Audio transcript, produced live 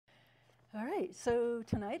All right, so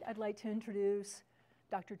tonight I'd like to introduce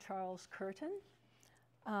Dr. Charles Curtin.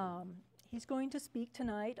 He's going to speak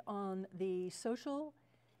tonight on the social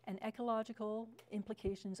and ecological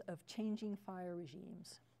implications of changing fire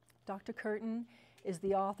regimes. Dr. Curtin is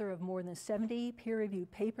the author of more than 70 peer-reviewed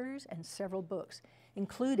papers and several books,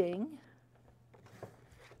 including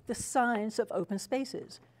The Science of Open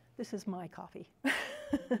Spaces. This is my copy.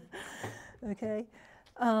 Okay.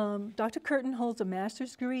 Dr. Curtin holds a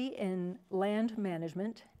master's degree in land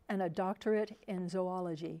management and a doctorate in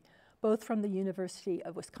zoology, both from the University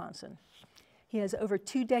of Wisconsin. He has over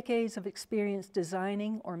 2 decades of experience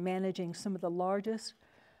designing or managing some of the largest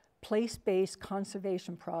place-based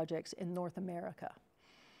conservation projects in North America.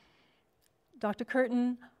 Dr.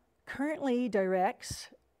 Curtin currently directs,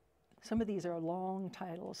 some of these are long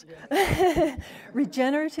titles, yeah.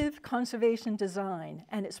 Regenerative Conservation Design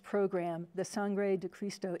and its program, the Sangre de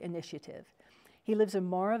Cristo Initiative. He lives in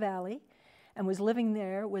Mora Valley and was living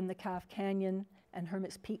there when the Calf Canyon and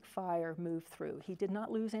Hermits Peak fire moved through. He did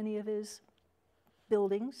not lose any of his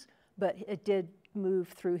buildings, but it did move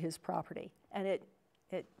through his property. And it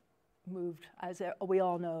moved, as we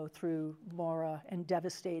all know, through Mora and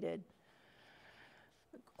devastated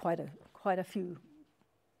quite a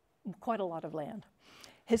lot of land.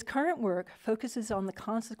 His current work focuses on the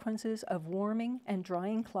consequences of warming and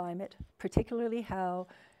drying climate, particularly how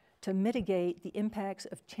to mitigate the impacts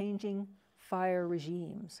of changing fire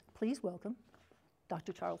regimes. Please welcome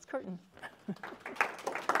Dr. Charles Curtin.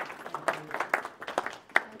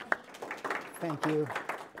 Thank you.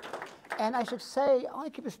 And I should say, I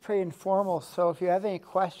keep this pretty informal, so if you have any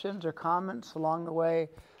questions or comments along the way,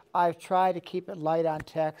 I've tried to keep it light on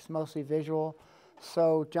text, mostly visual.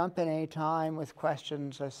 So jump in any time with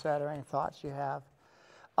questions, as I said, or any thoughts you have.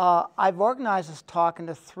 I've organized this talk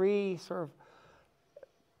into 3 sort of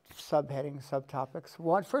subheadings, subtopics.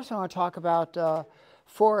 First I want to talk about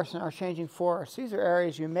forests and our changing forests. These are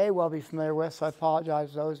areas you may well be familiar with, so I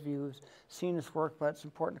apologize to those of you who've seen this work, but it's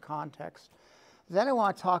important context. Then I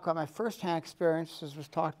want to talk about my first-hand experience. As was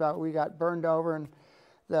talked about, we got burned over in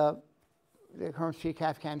the Hermits Peak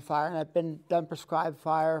Calf Canyon fire, and I've done prescribed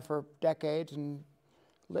fire for decades and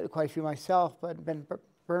lit quite a few myself, but been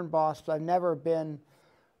burn boss, but I've never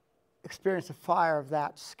experienced a fire of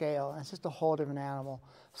that scale, and it's just a whole different animal.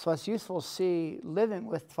 So it's useful to see living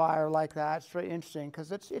with fire like that. It's really interesting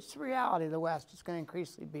because it's the reality of the West. It's going to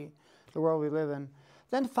increasingly be the world we live in.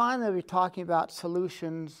 Then finally, we'll be talking about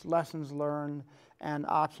solutions, lessons learned, and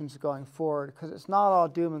options going forward, because it's not all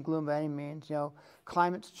doom and gloom by any means. You know,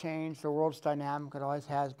 climate's changed, the world's dynamic, it always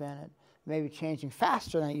has been. It may be changing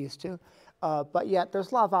faster than it used to, but yet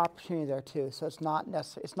there's a lot of opportunity there too. So it's not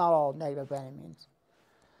all negative by any means.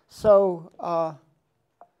 So,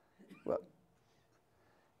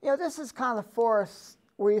 you know, this is kind of the forest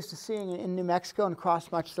we're used to seeing in New Mexico and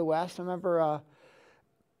across much of the West. I remember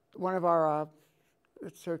one of our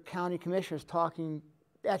county commissioners talking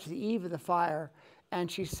at the eve of the fire,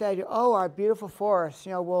 and she said, "Oh, our beautiful forests,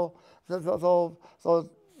 you know,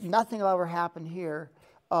 nothing will ever happen here.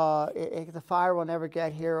 The fire will never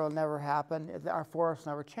get here. It will never happen. Our forests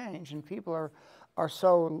never change." And people are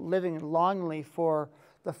so living longingly for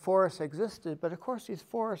the forests that existed. But of course, these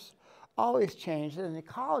forests always change. And an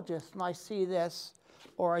ecologist, when I see this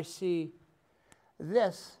or I see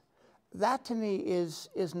this, that to me is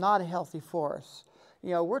not a healthy forest.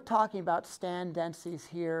 You know, we're talking about stand densities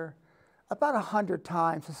here about 100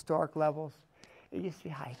 times historic levels. It used to be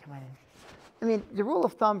high. Come on in. I mean, the rule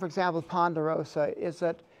of thumb, for example, of Ponderosa is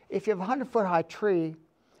that if you have a 100-foot high tree,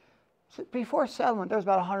 before settlement, there's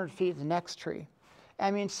about 100 feet of the next tree. I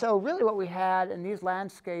mean, so really what we had in these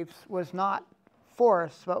landscapes was not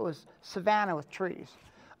forests, but was savanna with trees,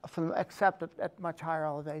 except at much higher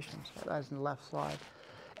elevations, as in the left slide.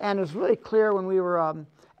 And it was really clear when we were,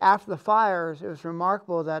 after the fires, it was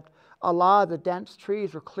remarkable that a lot of the dense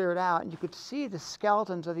trees were cleared out, and you could see the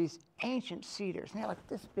skeletons of these ancient cedars. And they're like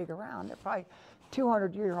this big around. They're probably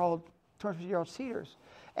 250-year-old cedars.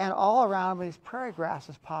 And all around them, these prairie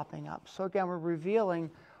grasses popping up. So again, we're revealing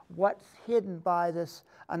what's hidden by this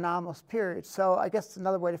anomalous period. So I guess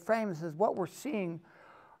another way to frame this is what we're seeing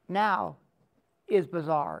now is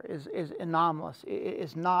bizarre, is anomalous,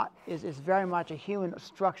 is very much a human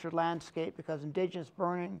structured landscape, because indigenous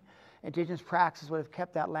burning, indigenous practices would have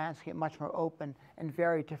kept that landscape much more open and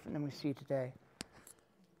very different than we see today.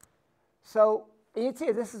 So you can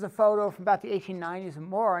see this is a photo from about the 1890s in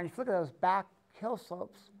Mora, and if you look at those back hill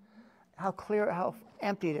slopes, how clear, how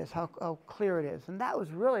empty it is, how clear it is. And that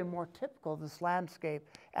was really more typical of this landscape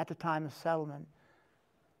at the time of settlement.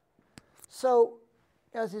 So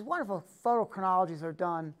as these wonderful photochronologies are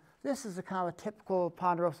done, This is a kind of a typical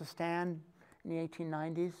ponderosa stand in the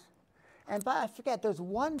 1890s. And I forget, there's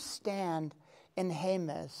one stand in the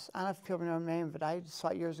Jemez. I don't know if people know the name of it. I saw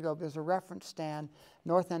it years ago. There's a reference stand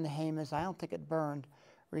north end of Jemez. I don't think it burned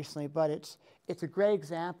recently, but it's a great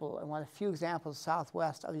example and one of the few examples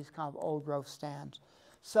southwest of these kind of old growth stands.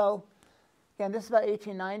 So again, this is about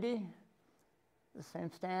 1890. The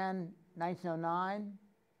same stand, 1909,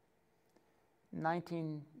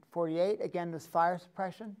 1948. Again, this fire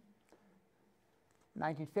suppression.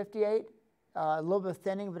 1958, a little bit of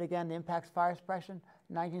thinning, but again, the impact's fire suppression.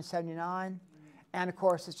 1979. And of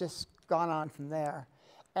course, it's just gone on from there.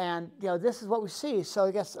 And this is what we see. So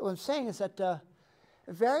I guess what I'm saying is that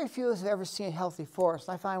very few of us have ever seen a healthy forest.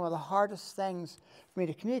 And I find one of the hardest things for me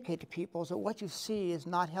to communicate to people is that what you see is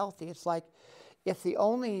not healthy. It's like if the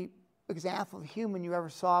only example of human you ever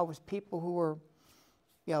saw was people who were,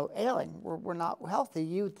 ailing, were not healthy,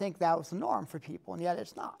 you would think that was the norm for people, and yet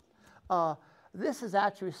it's not. This is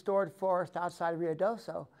actually restored forest outside of Rio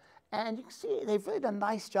Doso. And you can see they've really done a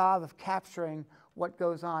nice job of capturing what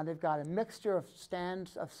goes on. They've got a mixture of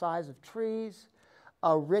stands of size of trees,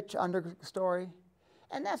 a rich understory.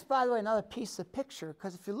 And that's, by the way, another piece of picture,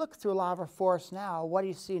 because if you look through a lot of our forests now, what do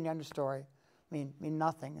you see in the understory? I mean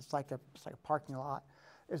nothing. It's like a parking lot.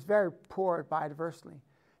 It's very poor biodiversity, in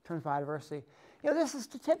terms of biodiversity. This is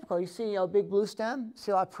typical. You see big blue stem, you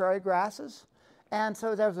see a lot of prairie grasses. And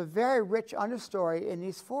so there's a very rich understory in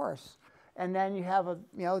these forests. And then you have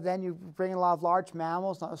then you bring in a lot of large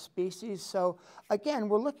mammals, not species. So again,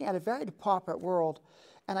 we're looking at a very depauperate world.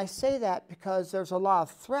 And I say that because there's a lot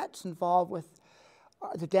of threats involved with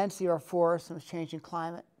the density of our forests and the changing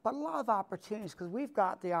climate, but a lot of opportunities, because we've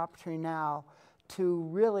got the opportunity now to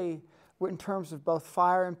really, in terms of both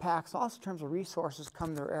fire impacts, also in terms of resources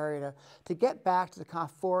come to our area, to get back to the kind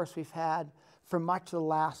of forests we've had for much of the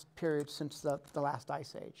last period since the last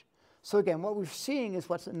ice age. So again, what we're seeing is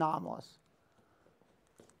what's anomalous.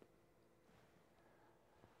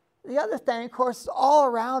 The other thing, of course, all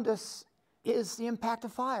around us is the impact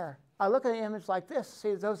of fire. I look at an image like this,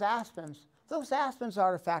 see those aspens. Those aspens are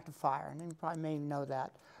an artifact of fire, and you probably may know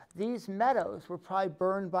that. These meadows were probably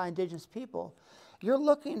burned by indigenous people. You're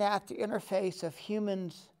looking at the interface of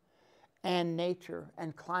humans and nature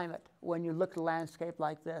and climate when you look at a landscape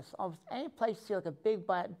like this. Almost any place you see like a big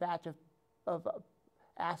batch of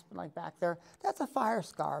aspen like back there, that's a fire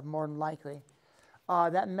scar more than likely.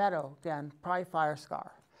 That meadow, again, probably fire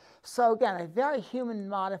scar. So again, a very human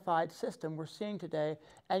modified system we're seeing today,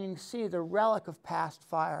 and you can see the relic of past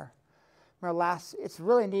fire. It's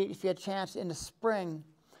really neat if you had a chance in the spring,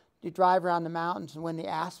 you drive around the mountains and when the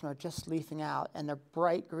aspen are just leafing out and they're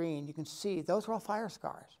bright green, you can see those are all fire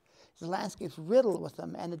scars. The landscape's riddled with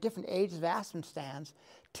them, and the different ages of aspen stands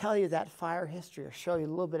tell you that fire history or show you a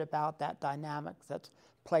little bit about that dynamic that's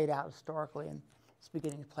played out historically and it's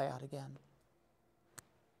beginning to play out again.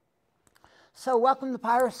 So welcome to the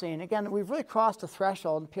Pyrocene. Again, we've really crossed a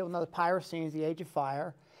threshold, and people know the Pyrocene is the age of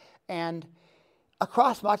fire. And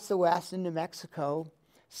across much of the West in New Mexico,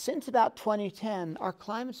 since about 2010, our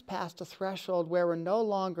climate's passed a threshold where we're no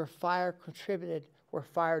longer fire contributed, we're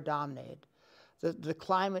fire dominated. The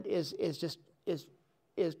climate is just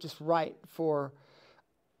right for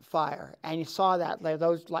fire, and you saw that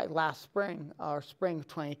like last spring or spring of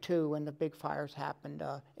 22 when the big fires happened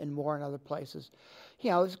in Mora and other places. It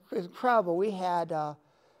was incredible. We had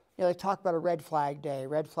they talk about a red flag day.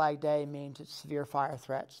 Red flag day means it's severe fire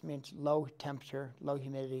threats. It means low temperature, low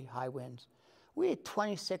humidity, high winds. We had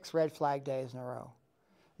 26 red flag days in a row.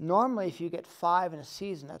 Normally, if you get 5 in a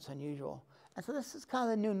season, that's unusual. And so this is kind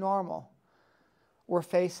of the new normal we're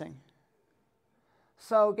facing.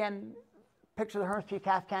 So again, picture the Hermits Peak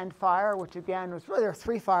Calf Canyon fire, which again was really, there are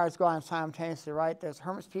 3 fires going on simultaneously, right? There's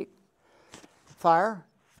Hermits Peak fire,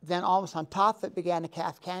 then almost on top of it began the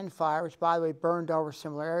Calf Canyon fire, which by the way burned over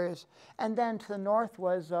similar areas, and then to the north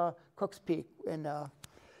was Cook's Peak. And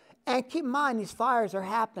keep in mind, these fires are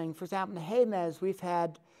happening. For example, in the Jemez, we've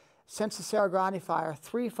had, since the Cerro Grande fire,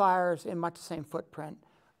 3 fires in much the same footprint.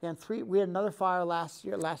 Then we had another fire last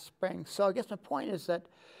spring. So I guess my point is that,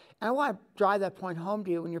 and I want to drive that point home to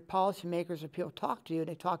you when your policymakers or people talk to you,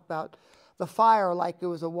 they talk about the fire like it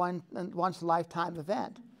was a once-in-a-lifetime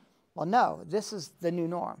event. Well, no, this is the new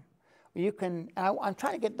norm. You can, and I'm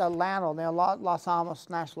trying to get the LANL, Los Alamos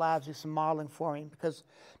National Labs, do some modeling for me because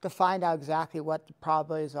to find out exactly what the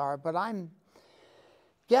probabilities are. But I'm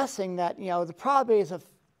guessing that the probabilities of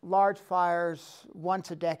large fires once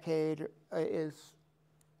a decade is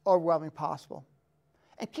overwhelmingly possible.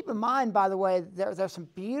 And keep in mind, by the way, there's some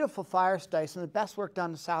beautiful fire studies. Some of the best work done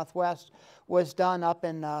in the Southwest was done up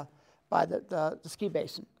in by the ski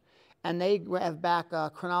basin. And they have back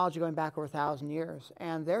chronology going back over 1,000 years.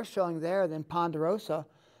 And they're showing there that in Ponderosa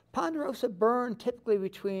burn typically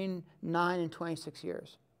between 9 and 26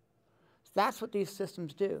 years. So that's what these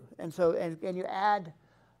systems do. And so, and you add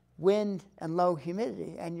wind and low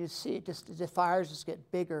humidity, and you see the fires just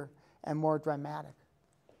get bigger and more dramatic.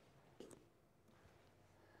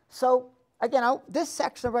 So again, this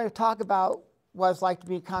section I'm going to talk about was like to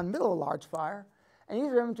be kind of middle of a large fire. And these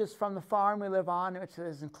are images from the farm we live on, which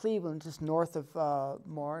is in Cleveland, just north of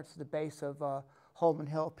Mora. It's the base of Holman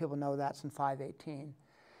Hill. People know that's in 518.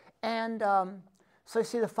 And so you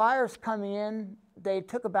see the fires coming in. They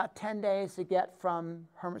took about 10 days to get from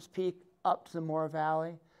Hermits Peak up to the Mora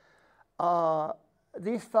Valley.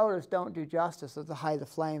 These photos don't do justice to the height of the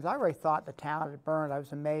flames. I already thought the town had burned. I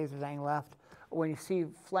was amazed there's anything left. When you see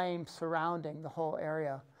flames surrounding the whole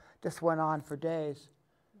area, just went on for days.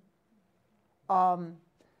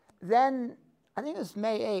 Then, I think it was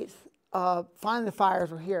May 8th, finally the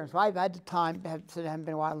fires were here. So I had the time, since I hadn't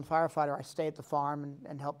been a wildland firefighter, I stayed at the farm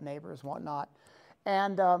and helped neighbors and whatnot.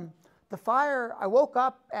 And the fire, I woke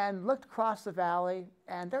up and looked across the valley,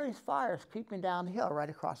 and there were these fires creeping down the hill right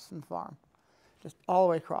across from the farm, just all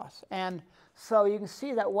the way across. And so you can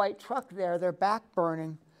see that white truck there, they're back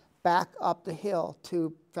burning back up the hill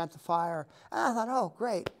to prevent the fire. And I thought, oh,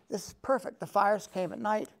 great, this is perfect. The fires came at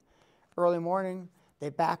night, early morning, they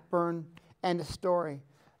back burn, end of story.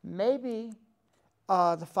 Maybe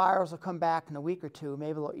the fires will come back in a week or two,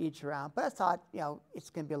 maybe they'll each around. But I thought, you know,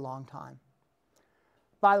 it's going to be a long time.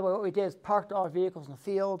 By the way, what we did is parked all our vehicles in the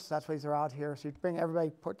fields. That's why these are out here. So you bring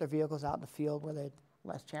everybody, put their vehicles out in the field where they had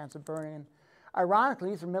less chance of burning. And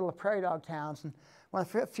ironically, these are middle of prairie dog towns. And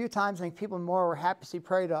a few times I think people in Mora were happy to see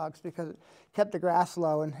prairie dogs because it kept the grass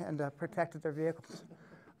low and protected their vehicles.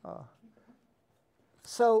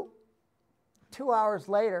 So 2 hours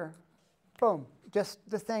later, boom, just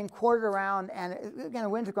the thing quartered around. And again, the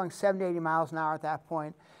winds are going 70, 80 miles an hour at that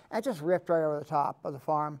point. And it just ripped right over the top of the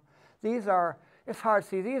farm. These are, it's hard to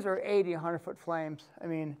see, these are 80, 100-foot flames. I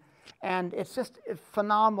mean, and it's just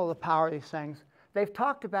phenomenal, the power of these things. They've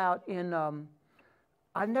talked about in,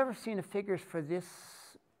 I've never seen the figures for this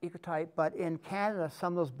ecotype, but in Canada,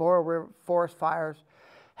 some of those boreal forest fires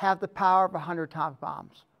have the power of 100 atomic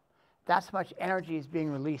bombs. That's how much energy is being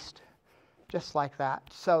released, just like that.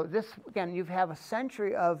 So this, again, you have a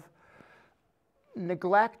century of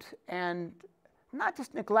neglect, and not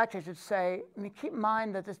just neglect, I should say. I mean, keep in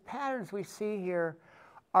mind that these patterns we see here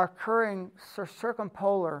are occurring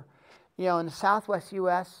circumpolar, you know, in the southwest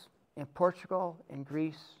U.S., in Portugal, in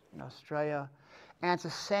Greece, in Australia. And it's the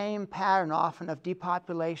same pattern often of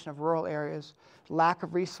depopulation of rural areas, lack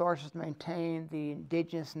of resources to maintain the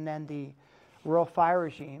indigenous and then the rural fire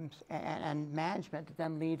regimes and management that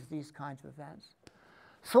then leads to these kinds of events.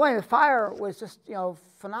 So anyway, the fire was just, you know,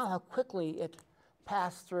 phenomenal how quickly it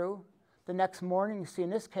passed through. The next morning, you see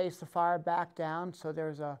in this case the fire backed down, so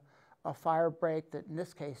there's a fire break that in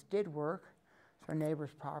this case did work. It's our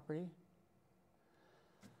neighbor's property.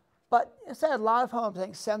 But instead, a lot of homes, I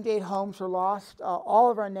think 78 homes were lost. All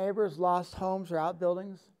of our neighbors lost homes or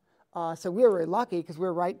outbuildings. So we were really lucky because we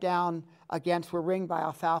were right down against, we're ringed by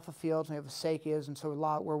alfalfa fields, and we have acequias, and so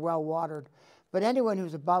we're well watered. But anyone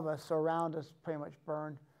who's above us or around us pretty much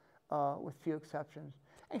burned, with few exceptions.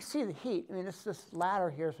 And you see the heat. I mean, this ladder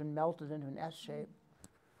here has been melted into an S shape.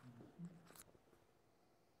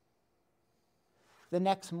 The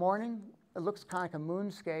next morning, it looks kind of like a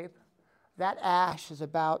moonscape. That ash is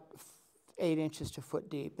about 8 inches to a foot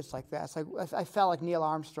deep. It's like that. It's like, I felt like Neil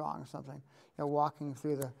Armstrong or something, you know, walking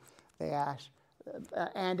through the ash.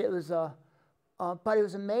 And it was, but it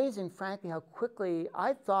was amazing, frankly, how quickly,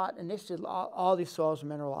 I thought initially all these soils were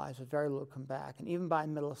mineralized with very little come back. And even by the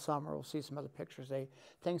middle of summer, we'll see some other pictures,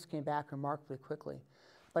 things came back remarkably quickly.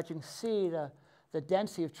 But you can see the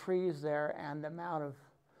density of trees there and the amount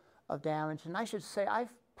of damage. And I should say,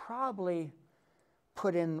 I've probably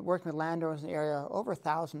put in, working with landowners in the area, over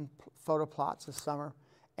 1,000 photo plots this summer,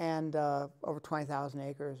 and over 20,000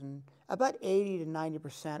 acres, and about 80 to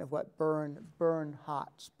 90% of what burn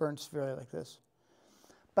hot, burn severely like this.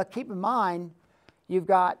 But keep in mind, you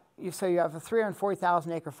have a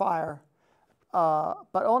 340,000 acre fire,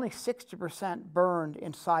 but only 60% burned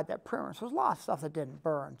inside that perimeter. So there's a lot of stuff that didn't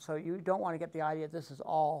burn. So you don't want to get the idea that this is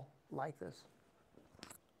all like this.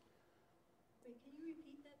 Wait, can you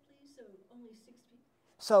repeat that, please? So only 60.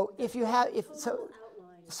 So if you have,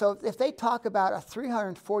 so if they talk about a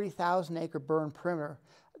 340,000 acre burn perimeter,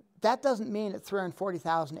 that doesn't mean that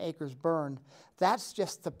 340,000 acres burned. That's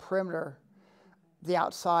just the perimeter, the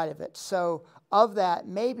outside of it. So Of that,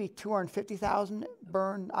 maybe 250,000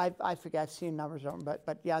 burned. I forget, I've seen numbers on them,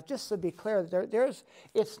 but yeah, just to be clear,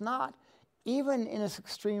 it's not, even in this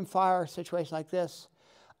extreme fire situation like this,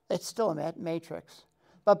 it's still a matrix.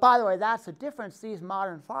 But by the way, that's the difference. These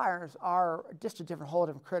modern fires are just a whole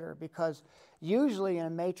different critter, because usually in a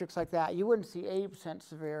matrix like that, you wouldn't see 80%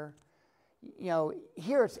 severe. You know,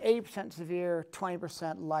 here it's 80% severe,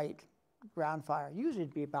 20% light ground fire. Usually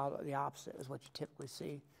it'd be about the opposite is what you typically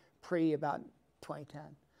see about 2010.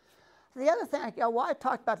 The other thing, while I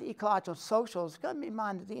talked about the ecological and social, it's got to be in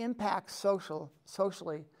mind that the impact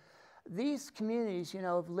socially. These communities, you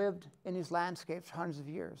know, have lived in these landscapes for hundreds of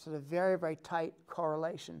years. There's a very, very tight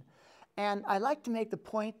correlation. And I like to make the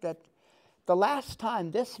point that the last time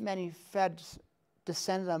this many Feds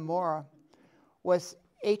descended on Mora was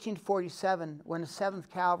 1847, when the 7th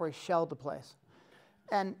Cavalry shelled the place.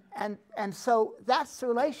 And so that's the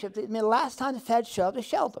relationship. I mean, the last time the Feds showed up, they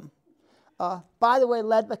shelled them. By the way,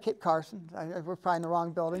 led by Kit Carson. We're probably in the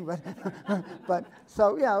wrong building, but but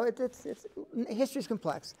so you know, history's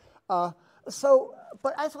complex. But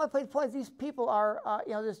I just want to make the point: these people are,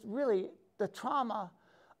 you know, this really the trauma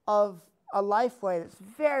of a lifeway that's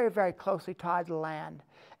very, very closely tied to the land.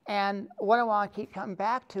 And what I want to keep coming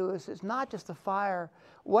back to is it's not just the fire.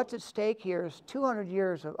 What's at stake here is 200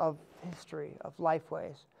 years of history of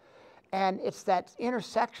lifeways. And it's that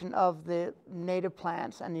intersection of the native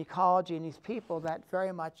plants and the ecology and these people that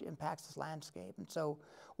very much impacts this landscape. And so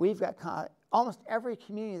we've got almost every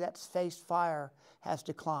community that's faced fire has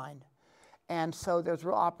declined. And so there's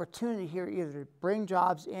real opportunity here either to bring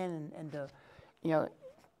jobs in and to, you know,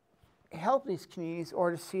 help these communities,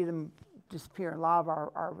 or to see them disappear. A lot of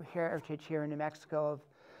our heritage here in New Mexico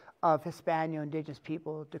of Hispano indigenous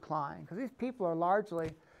people decline, because these people are largely,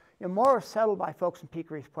 you know, more settled by folks in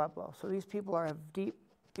Picaris Pueblo. So these people have deep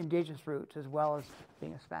indigenous roots as well as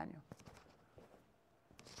being Hispano.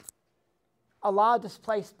 A lot of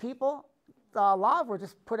displaced people, a lot of them were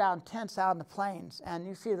just put out in tents out in the plains. And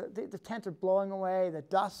you see the tents are blowing away, the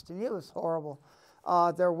dust, and it was horrible.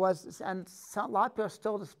 A lot of people are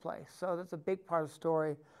still displaced. So that's a big part of the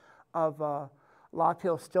story of a lot of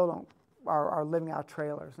people still are living out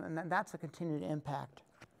trailers. And that's a continued impact.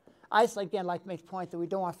 I just, again, like to make the point that we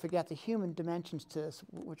don't want to forget the human dimensions to this,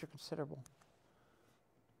 which are considerable.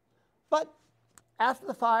 But after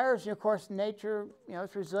the fires, of course, nature, you know,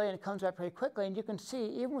 it's resilient. It comes back pretty quickly. And you can see,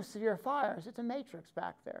 even with severe fires, it's a matrix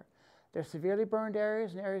back there. There's severely burned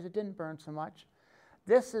areas and areas that didn't burn so much.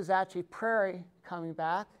 This is actually prairie coming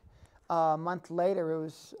back. A month later, it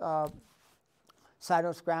was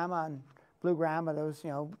Sidose grama and blue grama. Those,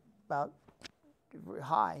 you know, about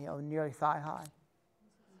high, you know, nearly thigh high.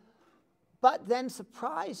 But then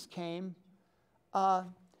surprise came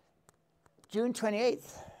June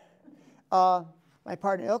 28th. My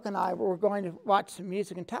partner Ilk and I were going to watch some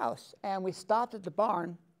music in Taos, and we stopped at the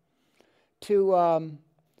barn to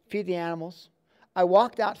feed the animals. I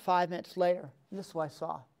walked out 5 minutes later, and this is what I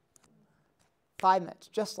saw. 5 minutes,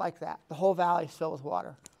 just like that. The whole valley is filled with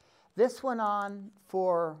water. This went on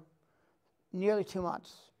for nearly 2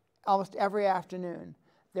 months. Almost every afternoon,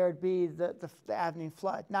 there would be the afternoon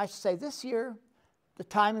flood. Now, I should say this year, the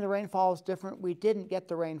timing of the rainfall was different. We didn't get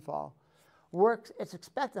the rainfall. It's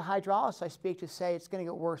expected, hydrologists I speak to say it's going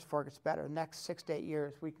to get worse before it gets better. The next 6 to 8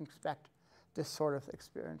 years, we can expect this sort of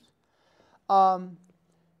experience. Some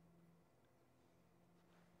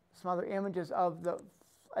other images of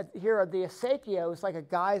here are the acequia. It was like a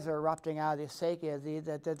geyser erupting out of the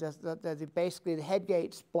acequia. Basically, the head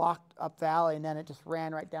gates blocked up valley, and then it just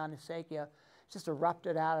ran right down the acequia. Just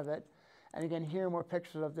erupted out of it. And again, here are more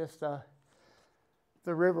pictures of this, the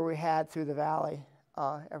river we had through the valley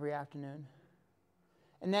every afternoon.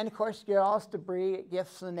 And then, of course, you get all this debris,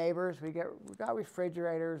 gifts to the neighbors. We got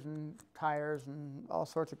refrigerators and tires and all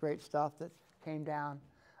sorts of great stuff that came down.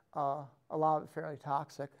 A lot of it fairly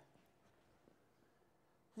toxic.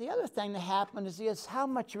 The other thing that happened is how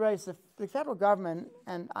much you raise the federal government,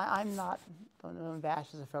 and I'm not going to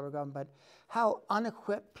bash the federal government, but how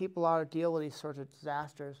unequipped people are to deal with these sorts of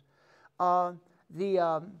disasters.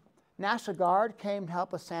 The National Guard came to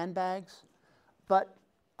help with sandbags, but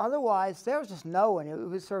otherwise there was just no one. It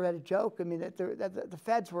was sort of a joke. I mean, the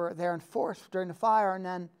feds were there in force during the fire, and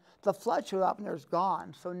then the flood showed up and it was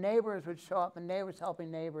gone. So neighbors would show up, and neighbors helping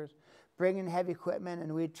neighbors, bringing heavy equipment,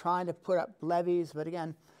 and we'd trying to put up levees, but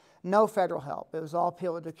again, no federal help. It was all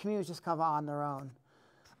people, the communities just come on their own.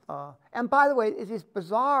 And by the way, these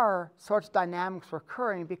bizarre sorts of dynamics were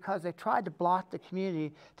occurring because they tried to block the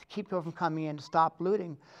community to keep people from coming in to stop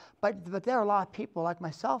looting. But there are a lot of people like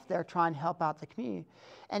myself there trying to help out the community.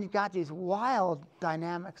 And you've got these wild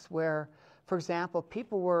dynamics where, for example,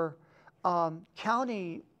 people were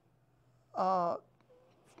county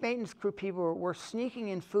maintenance crew people were sneaking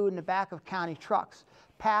in food in the back of county trucks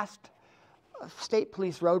past state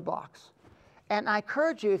police roadblocks. And I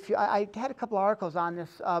encourage you, I had a couple of articles on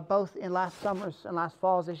this, both in last summer's and last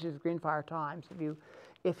fall's issues of Greenfire Times.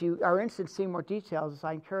 If you are interested in seeing more details,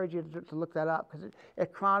 I encourage you to look that up, because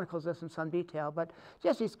it chronicles this in some detail. But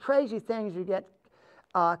just these crazy things, you get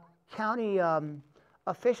county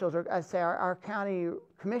officials, or I say our county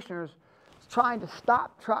commissioners, trying to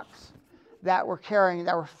stop trucks that were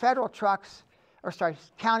federal trucks, or sorry,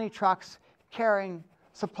 county trucks carrying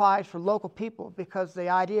supplies for local people, because the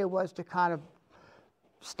idea was to kind of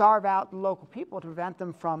starve out the local people to prevent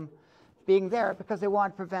them from being there, because they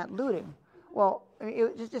wanted to prevent looting. Well, I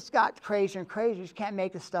mean, it just got crazier and crazier. You just can't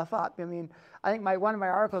make this stuff up. I mean, I think one of my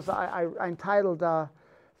articles I entitled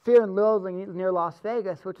 "Fear and Loathing Near Las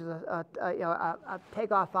Vegas," which is a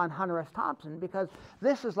takeoff on Hunter S. Thompson, because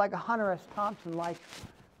this is like a Hunter S. Thompson, like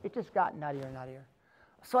it just got nuttier and nuttier.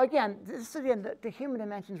 So again, the human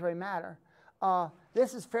dimensions really matter.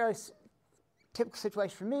 This is fairly typical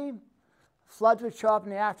situation for me. Floods would show up in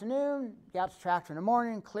the afternoon, get out the tractor in the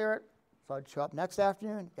morning, clear it. Floods show up next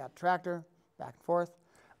afternoon, get out the tractor, back and forth.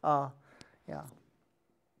 Yeah.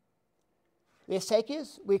 The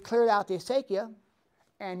acequias, we cleared out the acequia,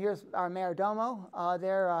 and here's our mayor domo.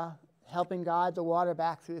 They're helping guide the water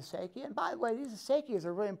back through the acequia. And by the way, these acequias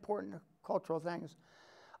are really important cultural things.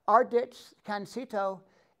 Our ditch, Cancito,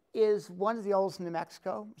 is one of the oldest in New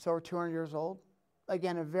Mexico. It's over 200 years old.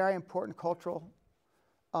 Again, a very important cultural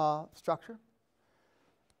structure.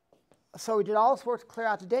 So we did all this work to clear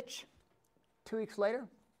out the ditch. 2 weeks later,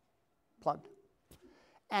 plugged.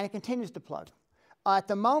 And it continues to plug. At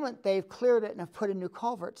the moment, they've cleared it and have put in new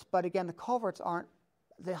culverts. But again, the culverts aren't,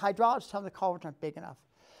 the hydrologists tell them the culverts aren't big enough.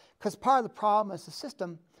 Because part of the problem is the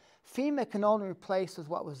system, FEMA can only replace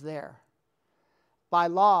what was there. By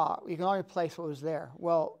law, you can only replace what was there.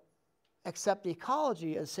 Well, except the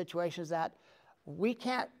ecology of the situation is that we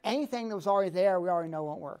can't, anything that was already there, we already know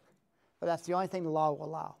won't work. But that's the only thing the law will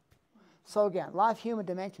allow. So again, a lot of human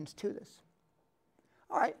dimensions to this.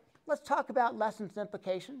 All right, let's talk about lessons and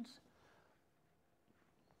implications.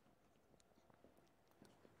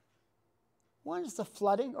 One is the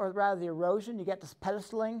flooding, or rather the erosion. You get this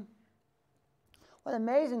pedestaling. One of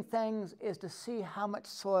the amazing things is to see how much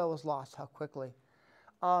soil was lost, how quickly.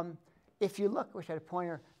 If you look, wish I had a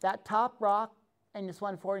pointer, that top rock and this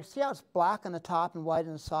 140, see how it's black on the top and white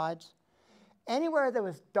on the sides? Anywhere that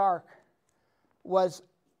was dark was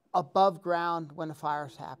above ground when the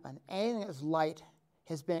fires happened. Anything that was light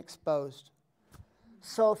has been exposed.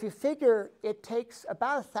 So if you figure it takes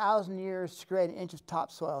about 1,000 years to create an inch of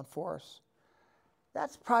topsoil in forests,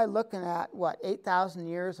 that's probably looking at, what, 8,000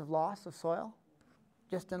 years of loss of soil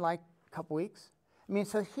just in like a couple weeks? I mean,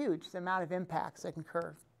 it's so huge, the amount of impacts that can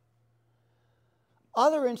occur.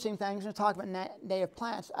 Other interesting things, we're talking about native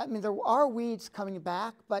plants. I mean, there are weeds coming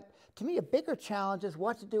back, but to me, a bigger challenge is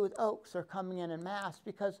what to do with oaks that are coming in mass,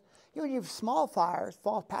 because when you have small fires,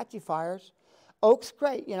 fall patchy fires, oak's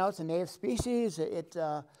great. You know, it's a native species.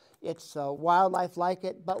 It's wildlife like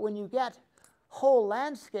it. But when you get whole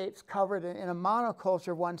landscapes covered in a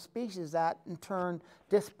monoculture of one species that in turn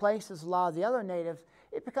displaces a lot of the other natives,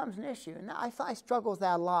 it becomes an issue. And I struggle with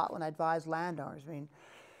that a lot when I advise landowners. I mean,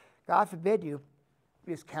 God forbid you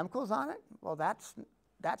use chemicals on it. Well, that's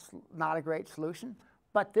not a great solution.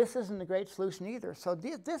 But this isn't a great solution either. So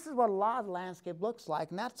this is what a lot of the landscape looks like,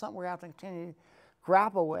 and that's something we have to continue to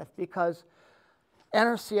grapple with, because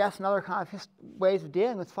NRCS and other kind of ways of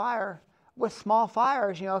dealing with fire, with small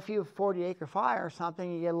fires, you know, if you have a 40-acre fire or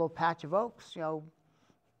something, you get a little patch of oaks, you know,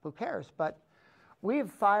 who cares? But we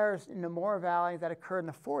have fires in the Mora Valley that occurred in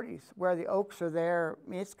the 40s where the oaks are there. I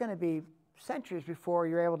mean, it's going to be centuries before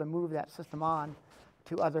you're able to move that system on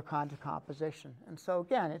to other kinds of composition. And so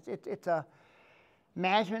again, it's a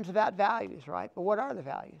management about values, right? But what are the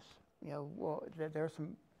values? You know, well, there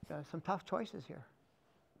are some tough choices here.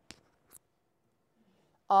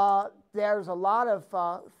 There's a lot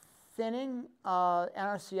of thinning.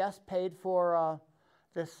 NRCS paid for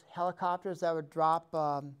this helicopters that would drop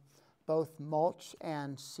both mulch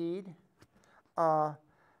and seed.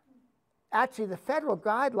 Actually, the federal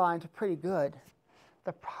guidelines are pretty good.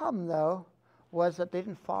 The problem, though, was that they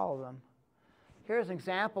didn't follow them. Here's an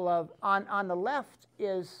example of, on the left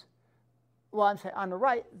is, well, I'm saying on the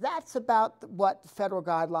right, that's about what the federal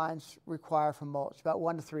guidelines require for mulch, about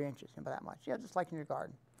 1 to 3 inches, about that much. Yeah, just like in your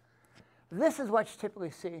garden. This is what you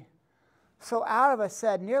typically see. So out of, I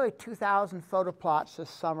said, nearly 2,000 photo plots this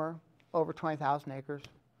summer, over 20,000 acres,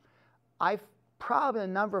 I've probably a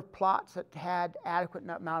number of plots that had adequate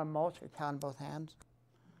amount of mulch, I count on both hands.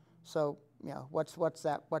 So, you know, what's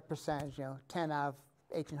that, what percentage, you know, 10 out of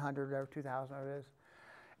 1,800 or 2,000 or it is.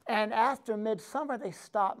 And after midsummer, they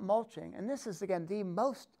stop mulching. And this is, again,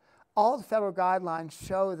 all the federal guidelines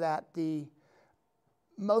show that the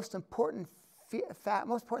most important thing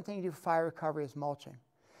you do for fire recovery is mulching.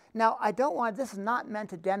 Now, this is not meant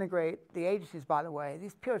to denigrate the agencies, by the way.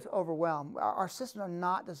 These people are overwhelmed. Our systems are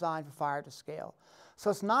not designed for fire to scale. So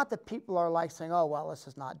it's not that people are like saying, oh, well, let's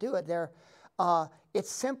just not do it.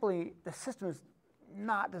 It's simply the system is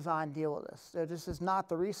not designed to deal with this. There just is not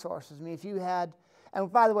the resources. I mean, if you had,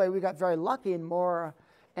 and by the way, we got very lucky in Mora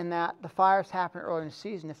in that the fires happened early in the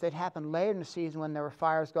season. If they'd happened later in the season when there were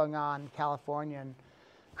fires going on in California and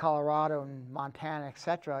Colorado and Montana, et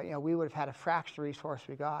cetera, you know, we would have had a fraction of the resource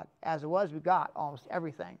we got. As it was, we got almost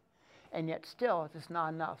everything. And yet still, it's just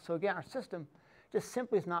not enough. So again, our system just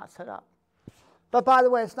simply is not set up. But by the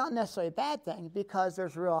way, it's not necessarily a bad thing because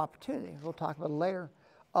there's a real opportunity. We'll talk about it later.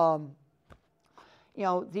 You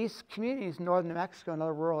know, these communities in northern New Mexico and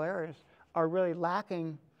other rural areas are really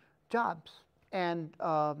lacking jobs and,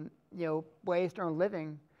 you know, ways to earn a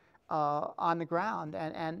living on the ground.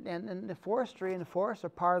 And the forestry and the forests are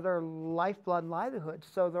part of their lifeblood and livelihood.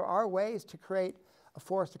 So there are ways to create a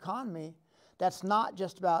forest economy that's not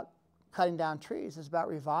just about cutting down trees. It's about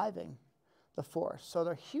reviving the forest. So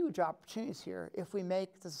there are huge opportunities here if we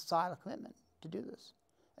make the societal commitment to do this.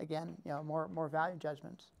 Again, you know, more value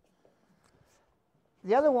judgments.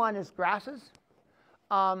 The other one is grasses.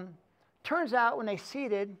 Turns out when they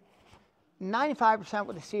seeded, 95% of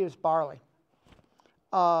what they seeded is barley.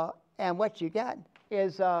 And what you get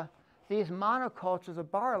is these monocultures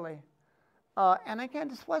of barley. And again,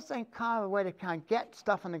 this wasn't kind of a way to kind of get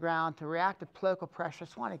stuff on the ground to react to political pressure.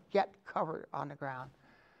 Just want to get cover on the ground.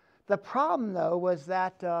 The problem, though, was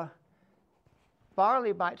that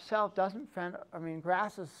barley by itself doesn't prevent, I mean,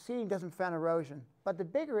 grasses seeding doesn't prevent erosion. But the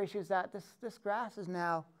bigger issue is that this grass is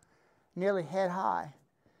now nearly head high.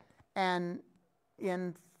 And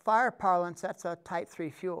in fire parlance, that's a type 3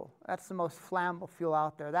 fuel. That's the most flammable fuel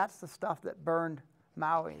out there. That's the stuff that burned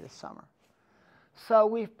Maui this summer. So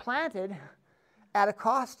we've planted, at a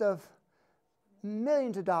cost of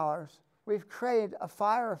millions of dollars, we've created a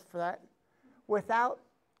fire for that without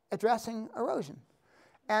addressing erosion.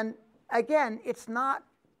 And again, it's not,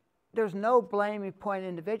 there's no blame you point at an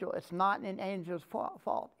individual. It's not an individual's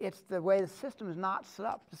fault. It's the way the system is not set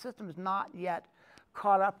up. The system is not yet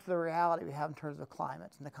caught up to the reality we have in terms of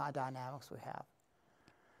climates and the kind of dynamics we have.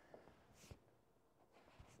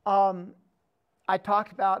 I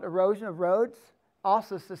talked about erosion of roads.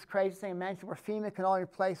 Also, it's this crazy thing I mentioned where FEMA can only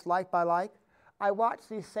replace like by like. I watched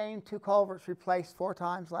these same 2 culverts replaced 4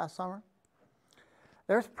 times last summer.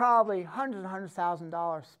 There's probably hundreds and hundreds of thousands of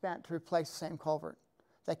dollars spent to replace the same culvert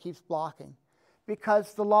that keeps blocking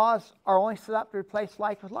because the laws are only set up to replace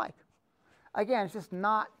like with like. Again, it's just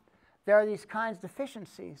not, there are these kinds of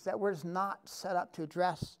deficiencies that we're just not set up to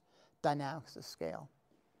address dynamics of scale.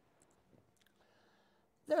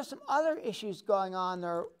 There are some other issues going on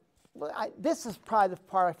there. This is probably the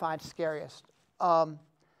part I find scariest.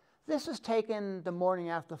 This was taken the morning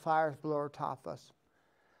after the fires blew over top of us.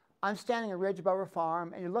 I'm standing on a ridge above our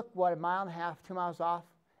farm, and you look, what, 1.5 miles, 2 miles off,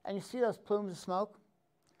 and you see those plumes of smoke?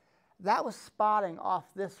 That was spotting off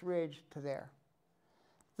this ridge to there.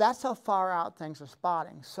 That's how far out things are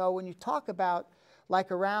spotting. So when you talk about,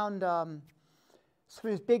 like around some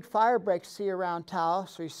of these big fire breaks you see around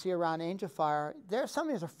Taos or you see around Angel Fire, some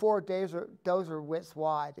of these are 4 dozer widths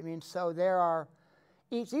wide. I mean, so there are,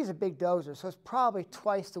 these are big dozers, so it's probably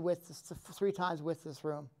twice the width, 3 times the width of this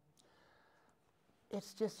room.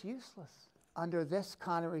 It's just useless under this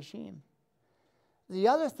kind of regime. The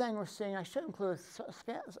other thing we're seeing, I should include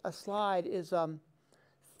a slide, is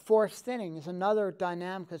forest thinning is another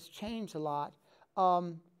dynamic that's changed a lot. I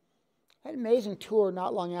had an amazing tour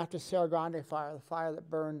not long after Cerro Grande fire, the fire that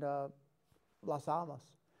burned Los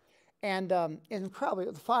Alamos. And it's incredible.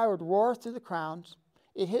 The fire would roar through the crowns.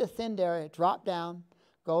 It hit a thinned area, drop down,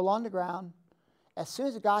 go along the ground. As soon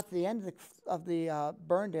as it got to the end of the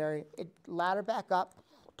burned area, it laddered back up,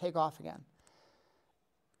 take off again.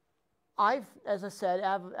 As I said,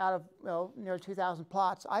 out of nearly 2,000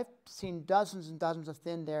 plots, I've seen dozens and dozens of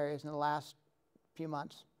thinned areas in the last few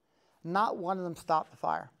months. Not one of them stopped the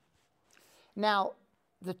fire. Now,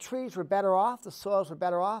 the trees were better off, the soils were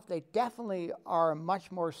better off. They definitely are in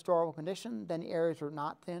much more restorable condition than the areas that were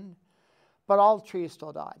not thinned, but all the trees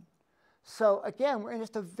still died. So again, we're in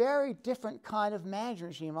just a very different kind of management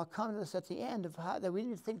regime. I'll come to this at the end of how that we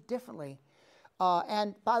need to think differently.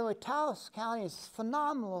 And by the way, Taos County is a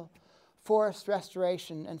phenomenal forest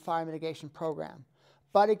restoration and fire mitigation program.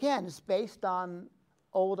 But again, it's based on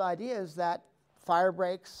old ideas that fire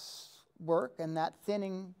breaks work and that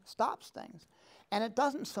thinning stops things. And it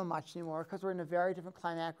doesn't so much anymore because we're in a very different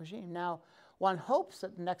climatic regime. Now, one hopes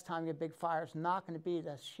that the next time you get big fire is not going to be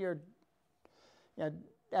the sheer,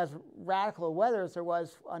 as radical a weather as there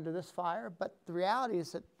was under this fire, but the reality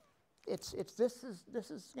is that this is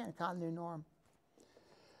again, kind of the new norm.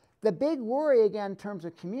 The big worry, again, in terms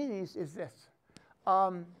of communities is this.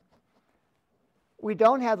 We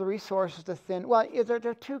don't have the resources to thin, well,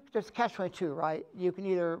 there's catch-22, right? You can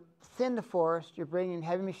either thin the forest, you're bringing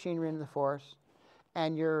heavy machinery into the forest,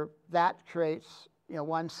 and that creates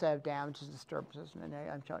one set of damages and disturbances, and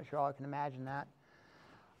I'm sure all can imagine that.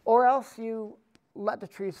 Or else you let the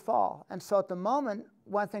trees fall. And so at the moment,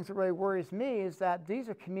 one of the things that really worries me is that these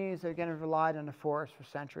are communities that are going to rely on the forest for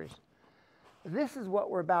centuries. This is what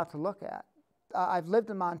we're about to look at. I've lived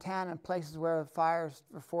in Montana in places where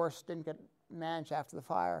the forest didn't get managed after the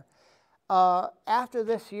fire. After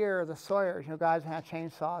this year, the sawyers, guys who had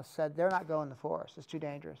chainsaws, said they're not going in the forest. It's too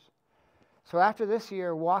dangerous. So after this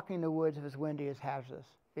year, walking in the woods if it's windy is hazardous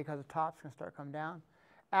because the tops can start coming down.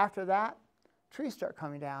 After that, trees start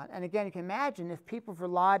coming down. And again, you can imagine if people have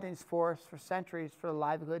relied on these forests for centuries for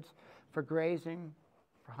livelihoods, for grazing,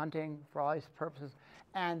 for hunting, for all these purposes,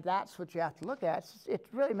 and that's what you have to look at. It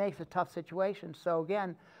really makes a tough situation. So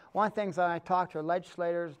again, one of the things that I talk to our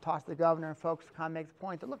legislators, talk to the governor, and folks kind of make the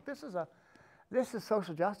point that, look, this is a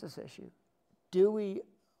social justice issue. Do we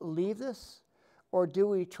leave this, or do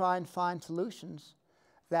we try and find solutions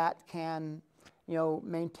that can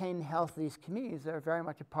maintain the health of these communities that are very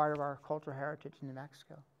much a part of our cultural heritage in New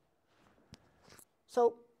Mexico?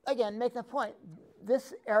 So again, making the point,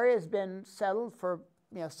 this area has been settled for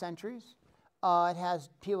centuries. It has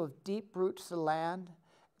people with deep roots to the land,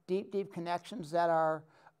 deep connections that are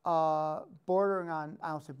bordering on, I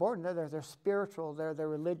don't say bordering, they're spiritual, they're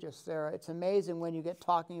religious. It's amazing when you get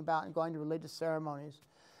talking about and going to religious ceremonies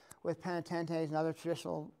with penitentes and other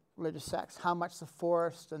traditional religious sects, how much the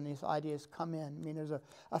forest and these ideas come in. I mean, there's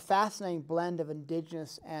a fascinating blend of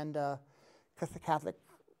indigenous and Catholic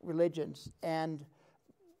religions and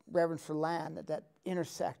reverence for land that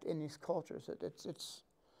intersect in these cultures.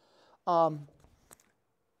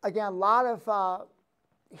 Again, a lot of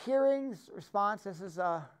hearings, response. This is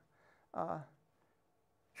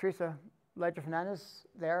Teresa Ledger Fernandez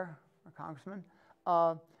there, our congressman.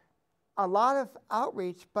 A lot of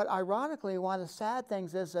outreach, but ironically, one of the sad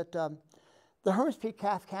things is that the Hermits Peak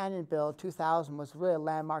Calf Canyon Bill in 2000 was really a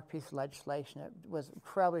landmark piece of legislation. It was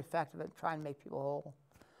incredibly effective at trying to make people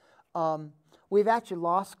whole. We've actually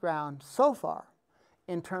lost ground so far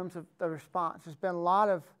in terms of the response. There's been a lot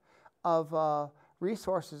of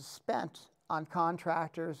resources spent on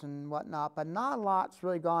contractors and whatnot, but not a lot's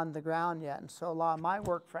really gone to the ground yet. And so a lot of my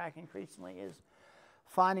work, frankly, increasingly is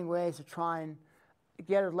finding ways to try and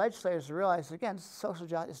get our legislators to realize, again, it's social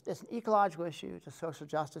justice. It's an ecological issue. It's a social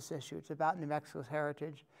justice issue. It's about New Mexico's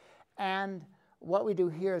heritage. And what we do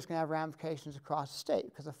here is going to have ramifications across the state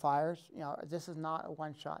because of fires. This is not a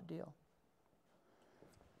one-shot deal.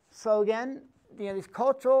 So again, these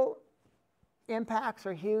cultural impacts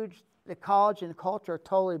are huge. The ecology and the culture are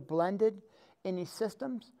totally blended in these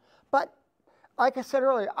systems. But like I said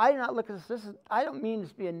earlier, I do not look at this. I don't mean this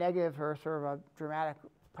to be a negative or sort of a dramatic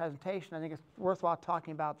presentation. I think it's worthwhile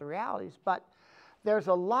talking about the realities. But there's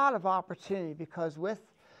a lot of opportunity because with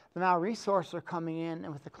the amount of resources that are coming in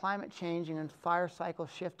and with the climate changing and fire cycles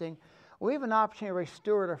shifting, we have an opportunity to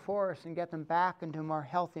restore our forests and get them back into a more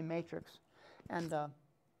healthy matrix. And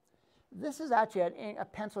this is actually a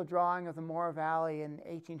pencil drawing of the Mora Valley in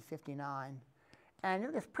 1859. And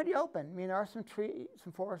it's pretty open. I mean, there are some trees,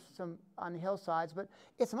 some forests on the hillsides, but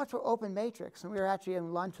it's a much more open matrix. And we were actually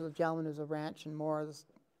having lunch with a gentleman who's a ranch in Mora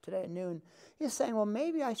today at noon. He's saying, well,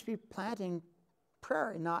 maybe I should be planting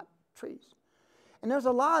prairie, not trees. And there's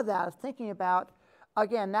a lot of that, of thinking about,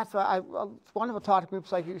 again, that's why it's wonderful to talk to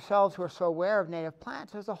groups like yourselves who are so aware of native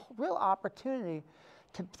plants. There's a real opportunity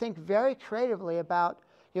to think very creatively about,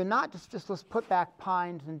 not just let's put back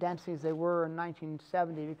pines and densities they were in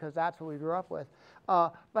 1970 because that's what we grew up with,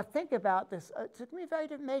 but think about this. It's going to be a very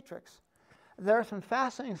different matrix. There are some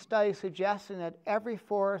fascinating studies suggesting that every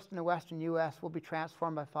forest in the western U.S. will be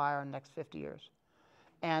transformed by fire in the next 50 years.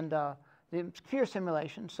 And the computer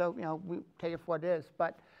simulation, so we take it for what it is.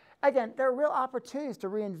 But again, there are real opportunities to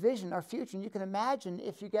re-envision our future. And you can imagine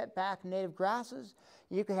if you get back native grasses,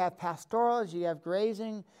 you could have pastorals, you have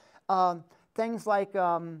grazing, things like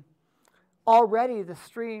already the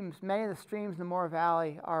streams, many of the streams in the Mora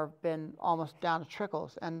Valley are been almost down to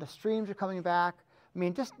trickles, and the streams are coming back. I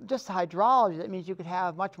mean, just the hydrology, that means you could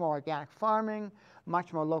have much more organic farming,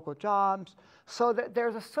 much more local jobs. So that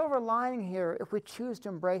there's a silver lining here if we choose to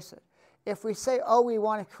embrace it. If we say, oh, we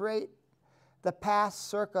want to create the past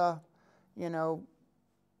circa,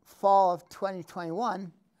 fall of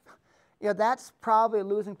 2021, that's probably a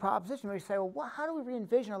losing proposition. We say, well, how do we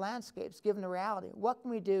re-envision our landscapes given the reality? What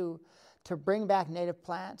can we do to bring back native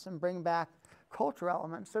plants and bring back cultural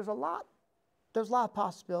elements? There's a lot of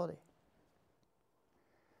possibility.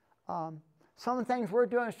 Some of the things we're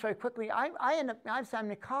doing, very quickly, I'm an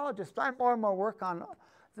ecologist, but I more and more work on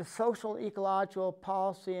the social, ecological,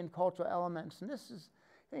 policy, and cultural elements. And this is,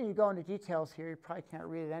 you go into details here, you probably can't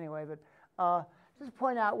read it anyway, but just to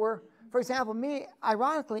point out, for example, me,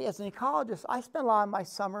 ironically, as an ecologist, I spend a lot of my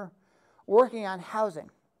summer working on housing.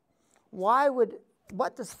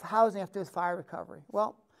 What does housing have to do with fire recovery?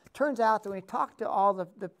 Well, it turns out that when we talk to all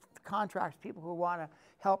the contract people who want to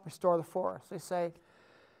help restore the forest, they say,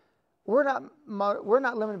 we're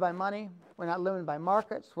not limited by money, we're not limited by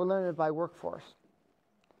markets, we're limited by workforce.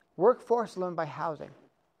 Workforce is limited by housing.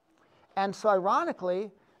 And so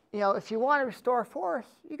ironically, if you want to restore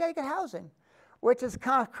forests, you got to get housing, which is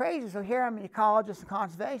kind of crazy. So here I'm an ecologist and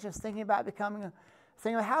conservationist thinking about becoming a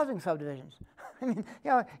thing of housing subdivisions. I mean,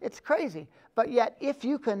 it's crazy. But yet, if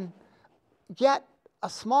you can get a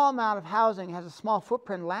small amount of housing, has a small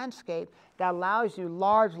footprint landscape that allows you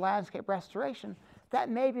large landscape restoration, that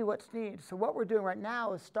may be what's needed. So what we're doing right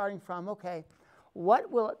now is starting from, okay, what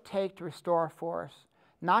will it take to restore forests?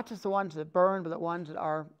 Not just the ones that burn, but the ones that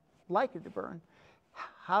are likely to burn.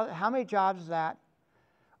 How many jobs is that?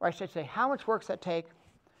 Or I should say, how much work does that take?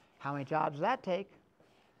 How many jobs does that take?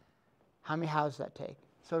 How many houses does that take?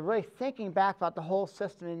 So really thinking back about the whole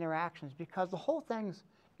system of interactions, because the whole thing's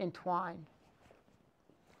entwined.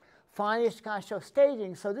 Finally, just kind of show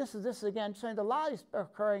staging. So this is again showing a lot of these are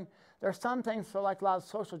occurring. There are some things, so like a lot of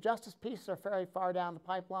social justice pieces are very far down the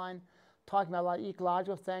pipeline. Talking about a lot of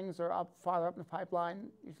ecological things are farther up in the pipeline.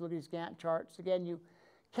 You look at these Gantt charts. Again, you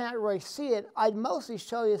can't really see it. I'd mostly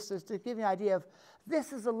show you this to give you an idea of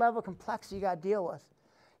this is the level of complexity you got to deal with.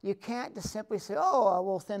 You can't just simply say, oh,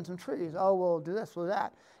 we'll thin some trees. Oh, we'll do this, we'll do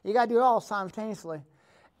that. You got to do it all simultaneously.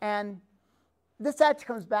 And this actually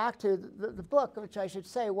comes back to the book, which I should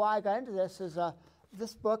say why I got into this is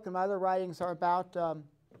this book and my other writings are about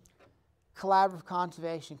collaborative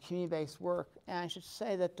conservation, community-based work. And I should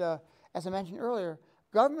say that, as I mentioned earlier,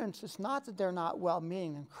 governments, it's not that they're not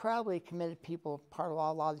well-meaning, incredibly committed people, part of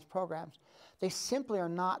a lot of these programs. They simply are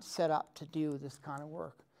not set up to do this kind of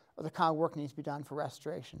work, or the kind of work needs to be done for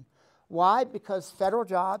restoration. Why? Because federal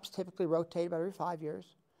jobs typically rotate about every 5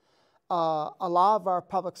 years. A lot of our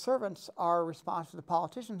public servants are responsible to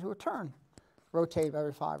politicians who return, rotate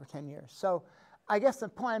every 5 or 10 years. So I guess the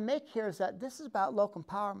point I make here is that this is about local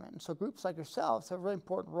empowerment. And so groups like yourselves have a really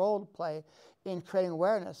important role to play in creating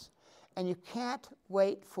awareness. And you can't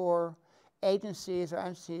wait for agencies or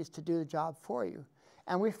entities to do the job for you.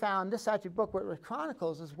 And we found this actually book, what it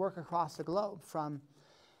chronicles, is work across the globe, from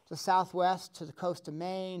the Southwest to the coast of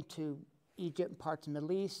Maine to Egypt and parts of the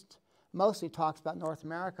Middle East. Mostly talks about North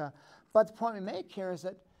America. But the point we make here is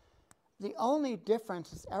that the only difference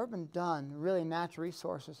that's ever been done, really, in natural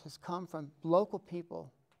resources has come from local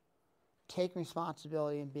people taking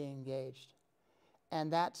responsibility and being engaged.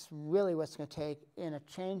 And that's really what's going to take in a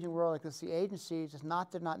changing world like this. The agencies, it's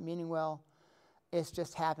not they're not meaning well, it's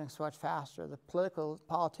just happening so much faster. The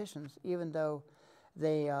politicians, even though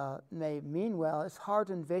they may mean well, it's hard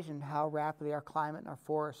to envision how rapidly our climate and our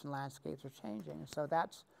forests and landscapes are changing. And so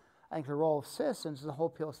that's, I think, the role of citizens is to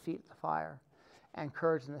hold people's feet to the fire and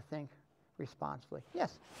encourage them to think responsibly.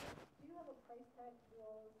 Yes? Do you have a price tag for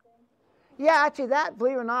all those things? Yeah, actually that,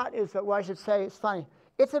 believe it or not, is what I should say, it's funny.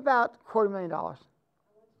 It's about $250,000.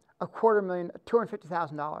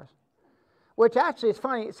 $250,000. Which actually is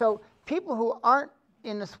funny. So people who aren't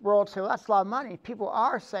in this world say, well, that's a lot of money. People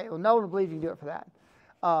are saying, well, no one will believe you can do it for that.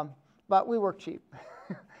 But we work cheap.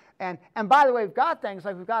 And by the way, we've got things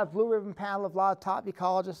like we've got a blue ribbon panel of a lot of top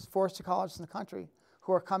ecologists, forest ecologists in the country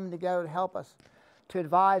who are coming together to help us, to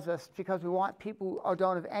advise us, because we want people who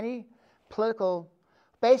don't have any political,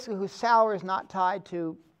 basically whose salary is not tied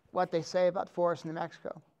to what they say about forests in New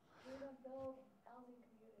Mexico.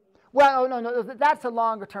 Well, no, that's a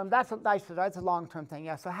longer term. That's a long-term thing.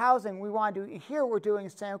 Yeah. So housing, we want to do here. What we're doing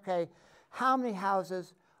is saying, okay, how many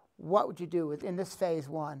houses? What would you do in this phase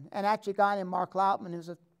one? And actually, a guy named Mark Lautman, who's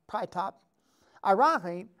probably top,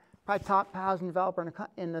 ironically, probably top housing developer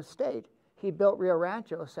in the state. He built Rio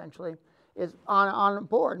Rancho essentially. Is on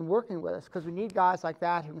board and working with us because we need guys like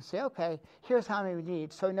that who can say, okay, here's how many we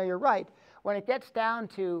need. So no, you're right. When it gets down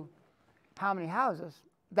to how many houses,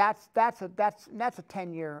 that's a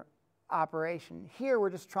 10-year operation. Here we're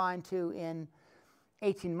just trying to, in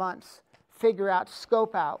 18 months,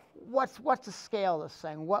 scope out what's the scale of this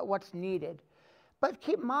thing? What's needed? But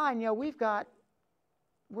keep in mind,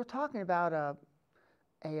 we're talking about a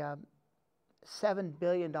 $7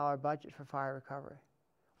 billion budget for fire recovery.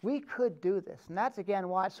 We could do this, and that's again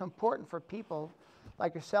why it's so important for people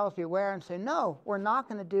like yourselves to be aware and say, no, we're not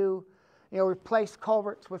going to do, replace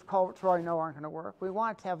culverts with culverts we already know aren't going to work. We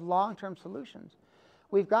want to have long-term solutions.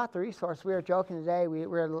 We've got the resource. We were joking today, we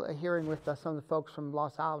were hearing with some of the folks from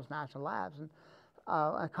Los Alamos National Labs, and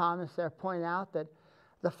economists there pointing out that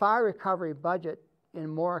the fire recovery budget in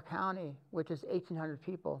Mora County, which is 1,800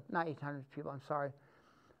 people, not 1,800 people, I'm sorry,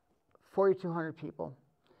 4,200 people,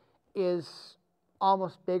 is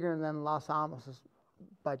almost bigger than Los Alamos'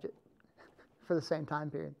 budget for the same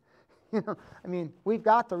time period. We've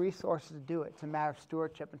got the resources to do it. It's a matter of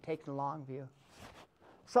stewardship and taking the long view.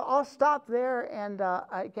 So I'll stop there, and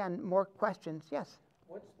again, more questions. Yes?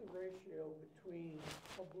 What's the ratio between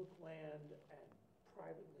public land and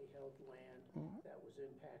privately held land that was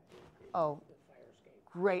impacted in the fire escape?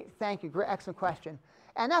 Great, thank you. Great, excellent question.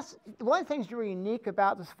 And that's one of the things really unique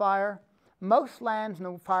about this fire. Most lands,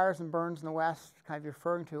 fires and burns in the West, kind of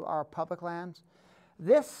referring to, are public lands.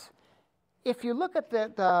 This, if you look at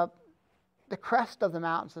the crest of the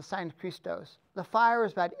mountains, the San Cristos, the fire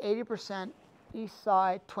is about 80% east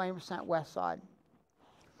side, 20% west side.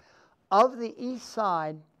 Of the east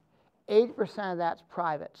side, 80% of that's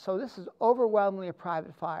private. So this is overwhelmingly a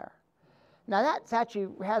private fire. Now that actually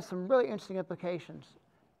has some really interesting implications.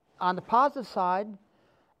 On the positive side,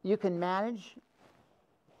 you can manage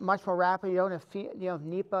much more rapidly. You don't have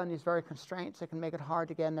NEPA and these very constraints that can make it hard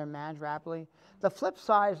to get in there and manage rapidly. The flip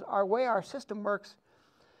side is our way our system works.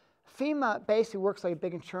 FEMA basically works like a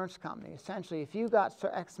big insurance company. Essentially, if you got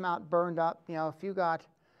X amount burned up, if you got,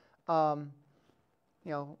 say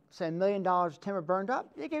 $1 million of timber burned up,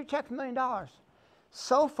 they give you a check for $1 million.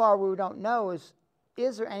 So far, what we don't know is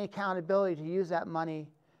there any accountability to use that money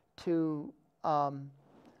to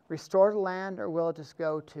restore the land, or will it just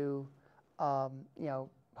go to,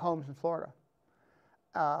 homes in Florida?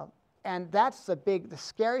 And that's the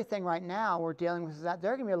scary thing right now we're dealing with, is that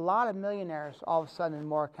there are going to be a lot of millionaires all of a sudden in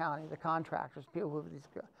Mora County, the contractors, people who have these.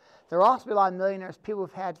 There will also be a lot of millionaires, people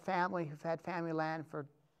who've had family land for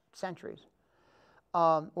centuries. What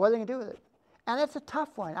are they going to do with it? And it's a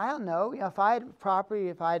tough one. I don't know. If I had property,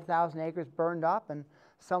 if I had 1,000 acres burned up and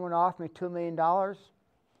someone offered me $2 million,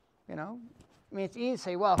 it's easy to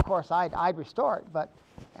say, well, of course, I'd restore it,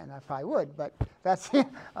 and I probably would, but that's,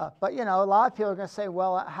 but a lot of people are going to say,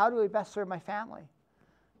 well, how do we best serve my family?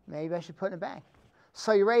 Maybe I should put it in a bank.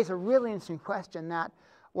 So you raise a really interesting question, that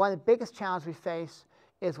one of the biggest challenges we face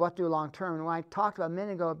is what to do long term. And when I talked about a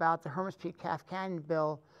minute ago about the Hermits Peak Calf Canyon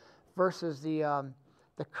bill versus the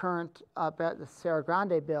current, the Sierra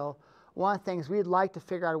Grande bill, one of the things we'd like to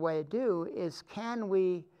figure out a way to do is, can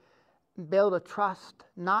we build a trust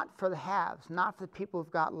not for the haves, not for the people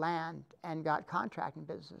who've got land and got contracting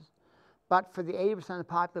businesses, but for the 80% of the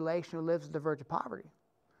population who lives at the verge of poverty?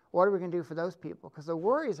 What are we going to do for those people? Because the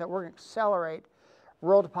worry is that we're going to accelerate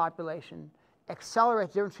rural population, accelerate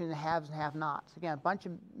the difference between the haves and have-nots. Again, a bunch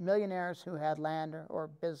of millionaires who had land or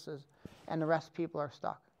businesses, and the rest of people are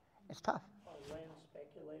stuck. It's tough. Are land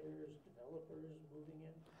speculators, developers moving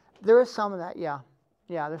in? There is some of that, yeah.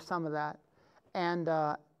 Yeah, there's some of that. And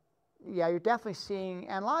yeah, you're definitely seeing,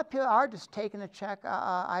 and a lot of people are just taking a check.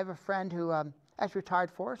 I have a friend who actually retired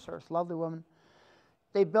Forest Service, lovely woman.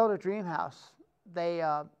 They built a dream house. They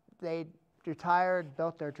retired,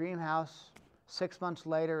 built their dream house. 6 months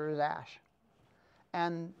later, it was ash.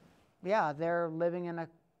 And yeah, they're living in an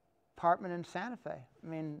apartment in Santa Fe.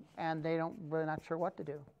 And they don't really not sure what to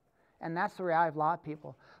do. And that's the reality of a lot of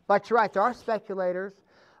people. But you're right, there are speculators.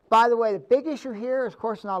 By the way, the big issue here is, of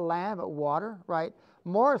course, not land, but water, right?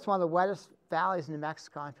 Mora is one of the wettest valleys in New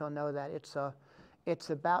Mexico. If you'll know that, it's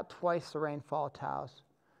about twice the rainfall of Taos.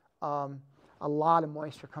 A lot of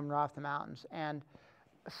moisture coming off the mountains, and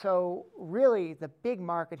so really the big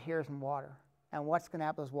market here is in water, and what's going to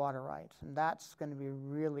happen with those water rights, and that's going to be a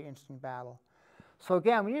really interesting battle. So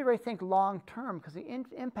again, we need to really think long term, because the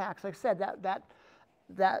impacts, like I said,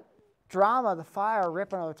 that drama of the fire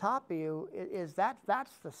ripping over the top of you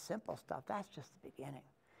that's the simple stuff. That's just the beginning.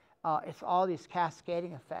 It's all these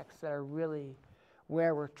cascading effects that are really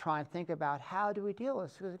where we're trying to think about how do we deal with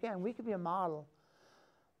this. Because again, we could be a model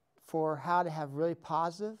for how to have really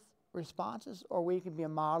positive responses, or we can be a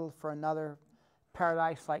model for another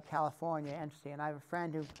paradise like California entity. And I have a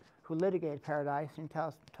friend who litigated Paradise, and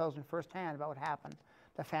tells me firsthand about what happened.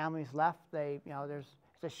 The families left.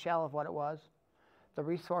 It's a shell of what it was. The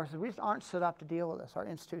resources, we just aren't set up to deal with this. Our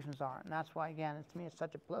institutions aren't. And that's why, again, to me, it's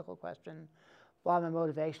such a political question. a lot of my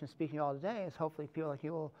motivation speaking to you all today is hopefully people like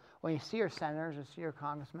you will, when you see your senators or see your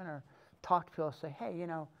congressmen or talk to people, say, hey, you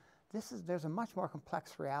know, there's a much more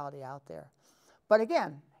complex reality out there. But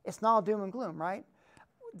again, it's not all doom and gloom, right?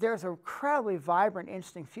 There's an incredibly vibrant,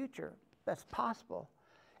 interesting future that's possible,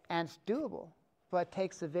 and it's doable, but it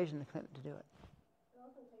takes the vision and the commitment to do it. It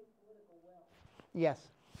also takes political will. Yes.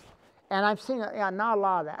 And I'm seeing, not a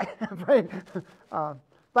lot of that. Right?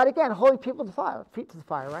 But again, holding people to the fire, feet to the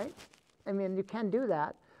fire, right? I mean, you can do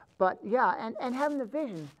that. But yeah, and having the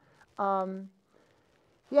vision.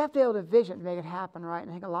 You have to be able to vision to make it happen, right? And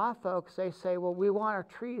I think a lot of folks, they say, well, we want our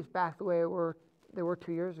trees back the way they were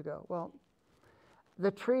 2 years ago. Well,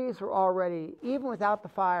 the trees were already, even without the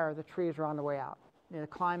fire, the trees are on the way out. You know, the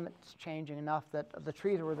climate's changing enough that the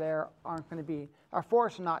trees that were there aren't going to be, our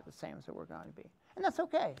forests are not the same as they were going to be. And that's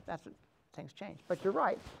okay. That's what things change. But you're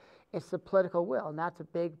right. It's the political will, and that's a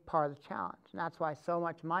big part of the challenge. And that's why so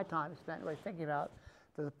much of my time is spent really thinking about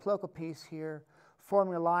the political piece here,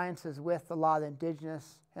 forming alliances with a lot of the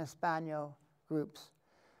indigenous and Hispano groups,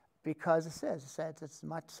 because it says it's as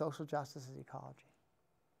much social justice as ecology.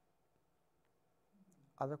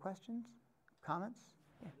 Other questions? Comments?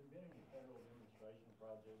 Yeah. Has there been any federal demonstration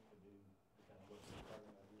projects to do kind of what you're talking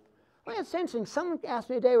about here? Well, it's interesting. Someone asked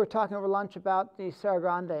me today, we were talking over lunch about the Serra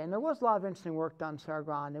Grande, and there was a lot of interesting work done in Serra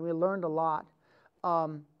Grande, and we learned a lot,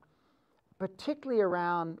 particularly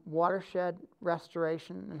around watershed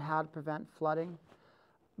restoration and how to prevent flooding.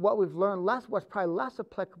 What we've learned what's probably less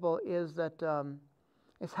applicable is that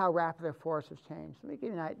is how rapidly our forests have changed. Let me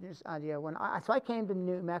give you an idea. So I came to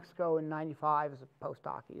New Mexico in '95 as a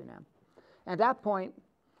postdoc at UNM. And at that point,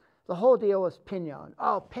 the whole deal was pinon.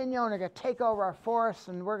 Oh, pinon are going to take over our forests,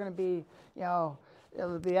 and we're going to be, you know,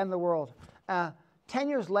 it'll be the end of the world. 10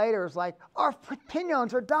 years later, it's like, our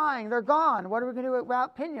pinons are dying. They're gone. What are we going to do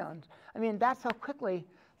about pinons? I mean, that's how quickly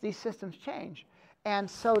these systems change. And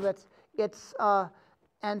so that it's,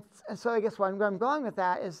 and so I guess where I'm going with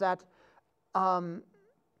that is that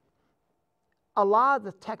a lot of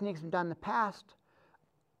the techniques we've done in the past,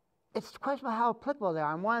 it's a question about how applicable they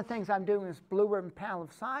are. And one of the things I'm doing with this blue ribbon panel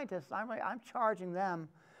of scientists, I'm charging them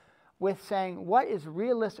with saying, what is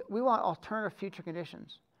realistic? We want alternative future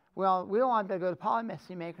conditions. Well, we don't want to go to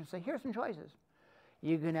policy makers and say, here's some choices.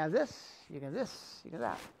 You can have this, you can have this, you can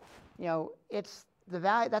have that. You know, it's the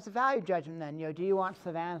value, that's a value judgment then. You know, do you want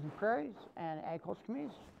savannas and prairies and agricultural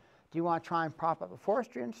communities? Do you want to try and prop up a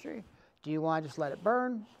forestry industry? Do you want to just let it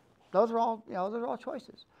burn? Those are all, you know, those are all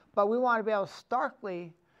choices. But we want to be able to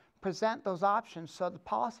starkly present those options so the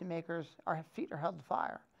policymakers, our feet are held to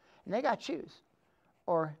fire. And they got to choose.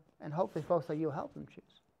 And hopefully folks like you will help them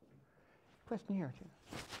choose. Question here, too.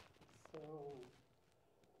 So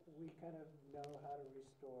we kind of know how to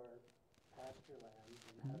restore pasture lands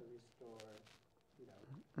and how to restore, you know,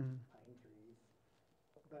 pine trees.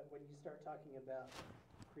 But when you start talking about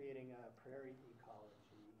creating a prairie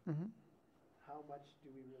ecology, how much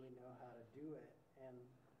do we really know how to do it? And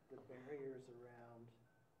the barriers around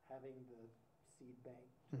having the seed bank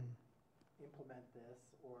to implement this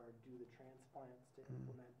or do the transplants to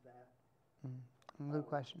implement that. Good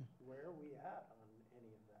question. Where are we at on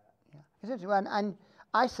any of that? Yeah, it's interesting. And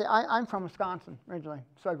I'm from Wisconsin originally,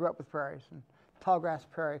 so I grew up with prairies, and tall grass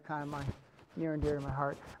prairie kind of near and dear to my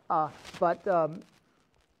heart. But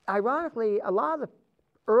ironically, a lot of the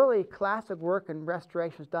early classic work in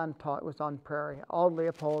restoration was on prairie. Ald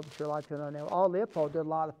Leopold, I'm sure a lot of people know, Ald Leopold did a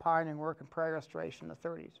lot of pioneering work in prairie restoration in the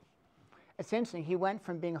 30s. It's interesting, he went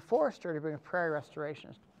from being a forester to being a prairie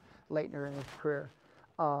restorationist later in his career.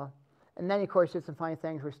 And then, of course, did some funny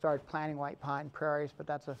things. We started planting white pine prairies, but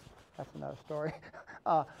that's another story.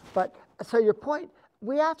 But so your point,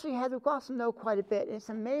 we've also know quite a bit. It's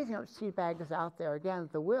amazing how much seed bank is out there. Again,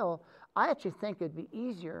 the will, I actually think it'd be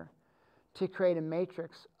easier to create a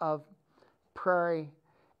matrix of prairie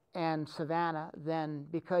and savanna than,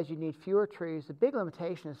 because you need fewer trees. The big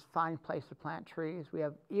limitation is finding a place to plant trees. We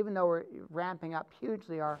have, even though we're ramping up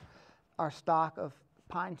hugely our stock of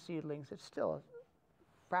pine seedlings, it's still a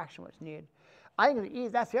fraction of what's needed. I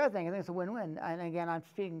think that's the other thing. I think it's a win-win. And again, I'm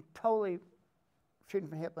speaking totally shooting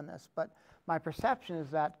from the hip on this, but my perception is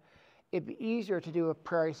that it'd be easier to do a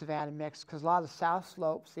prairie savanna mix because a lot of the south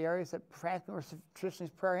slopes, the areas that frankly were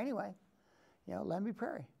traditionally prairie anyway, you know, let them be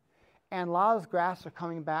prairie. And a lot of those grasses are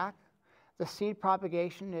coming back. The seed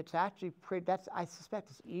propagation, it's actually pretty, I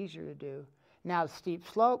suspect it's easier to do. Now the steep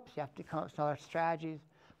slopes, you have to come up with other strategies.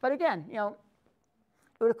 But again, you know,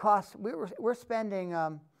 it would have cost, we're spending,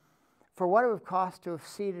 for what it would cost to have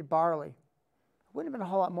seeded barley, it wouldn't have been a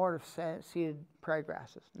whole lot more to have seeded prairie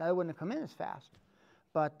grasses. Now they wouldn't have come in as fast.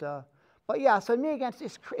 But yeah, so to me, again,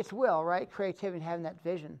 it's will, right? Creativity and having that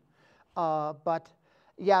vision. But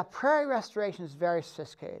yeah, prairie restoration is very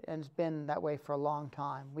sophisticated, and it's been that way for a long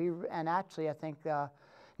time. And actually, I think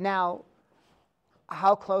now,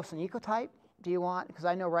 how close an ecotype do you want? Because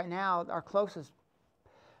I know right now our closest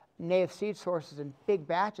native seed sources in big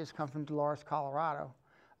batches come from Dolores, Colorado.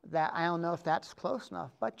 That I don't know if that's close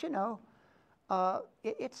enough, but you know,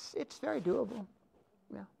 it's very doable.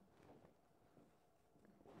 Yeah.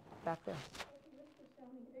 Back there. Just for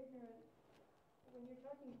sounding ignorant, when you're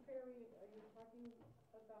talking prairie, are you talking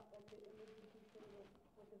about like the image you picture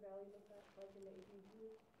what the valley looked like in the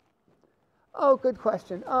 1800s? Oh, good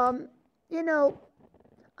question. You know,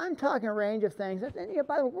 I'm talking a range of things. And, you know,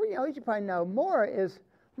 by the way, you know, as you probably know, Mora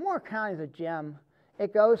County is a gem.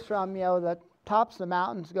 It goes from, you know, the tops of the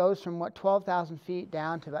mountains, goes from, 12,000 feet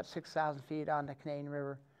down to about 6,000 feet on the Canadian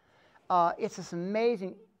River. It's this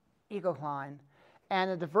amazing ecocline,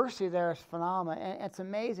 and the diversity there is phenomenal. And it's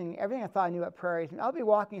amazing, everything I thought I knew about prairies. And I'll be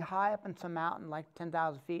walking high up in some mountain, like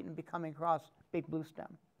 10,000 feet, and be coming across big blue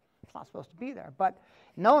stem. It's not supposed to be there, but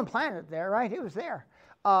no one planted it there, right? It was there.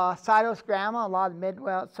 Cytosgramma, a lot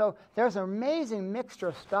of so there's an amazing mixture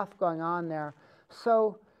of stuff going on there.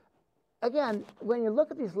 So again, when you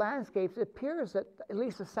look at these landscapes, it appears that at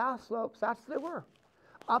least the south slopes, that's what they were.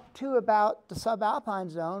 Up to about the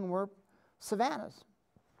subalpine zone were savannas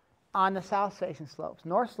on the south facing slopes.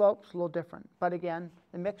 North slopes a little different, but again,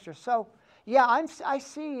 the mixture. So yeah, I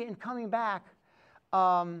see in coming back,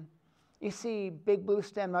 you see big blue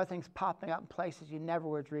stem and other things popping up in places you never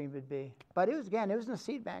would have dreamed it'd be. But it was in the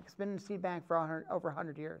seed bank. It's been in the seed bank for over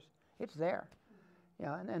 100 years. It's there. You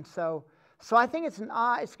know, and so I think it's going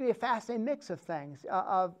to be a fascinating mix of things,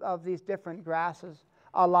 of these different grasses.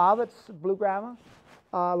 A lot of it's blue grama,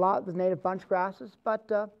 a lot of the native bunch grasses, but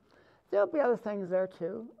there'll be other things there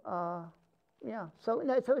too. Yeah, so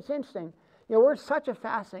it's interesting. You know, we're such a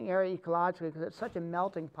fascinating area ecologically because it's such a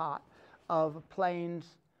melting pot of plains.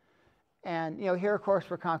 And, you know, here, of course,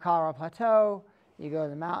 we're on Colorado Plateau. You go to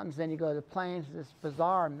the mountains, then you go to the plains. This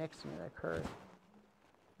bizarre mixing that occurs.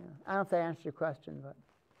 Yeah. I don't know if that answers your question,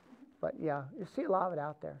 but yeah, you see a lot of it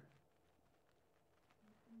out there.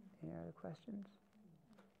 Any other questions?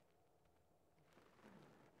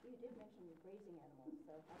 You did mention grazing animals,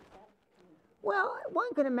 so how does that come into play? Well,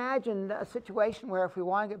 one can imagine a situation where if we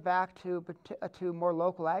want to get back to more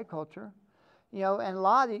local agriculture, you know, and a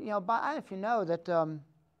lot of, you know, I don't know if you know that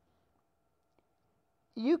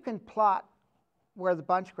you can plot where the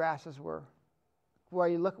bunch grasses were, where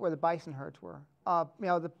you look at where the bison herds were. You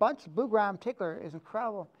know, the bunch, blue grama in particular, is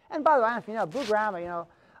incredible. And by the way, I don't know if you know, blue grama, you know,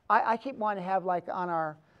 I keep wanting to have, like, on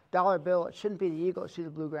our dollar bill, it shouldn't be the eagle, it should be the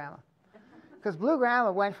blue grama. Because blue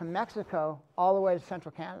grama went from Mexico all the way to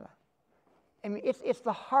central Canada. I mean, it's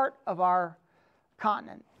the heart of our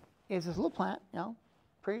continent, is this little plant, you know,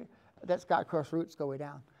 that's got, of course, roots go way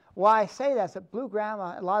down. Why I say that is that blue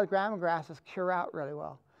grama, a lot of grama grasses cure out really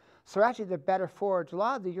well. So actually they're better forage. A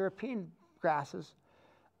lot of the European grasses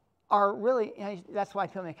are really, you know, that's why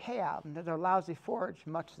people make hay out of them. They're lousy forage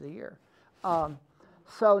much of the year.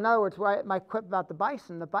 So in other words, my quip about the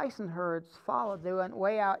bison herds followed. They went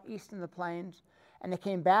way out east in the plains, and they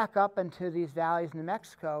came back up into these valleys in New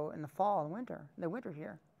Mexico in the fall and winter. They wintered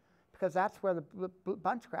here, because that's where the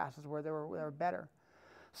bunch grasses were. They were better.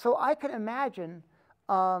 So I could imagine,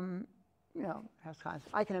 you know,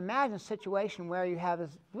 I can imagine a situation where you have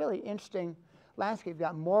this really interesting landscape. You've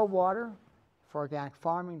got more water for organic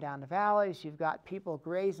farming down the valleys. You've got people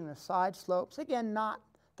grazing the side slopes. Again, not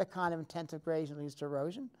the kind of intensive grazing that leads to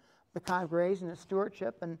erosion, the kind of grazing that's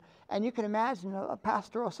stewardship. And you can imagine a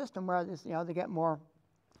pastoral system where this, you know, they get more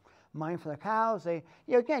money for their cows. They,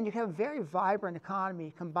 you know, again, you have a very vibrant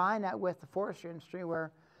economy. Combine that with the forestry industry,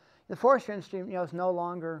 where the forestry industry, you know, is no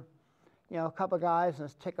longer, you know, a couple of guys and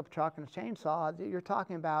a pickup truck and a chainsaw. You're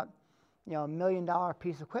talking about, you know, $1 million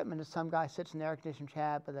piece of equipment that some guy sits in the air-conditioned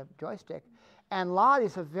cab with a joystick. And a lot of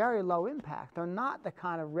these are very low impact. They're not the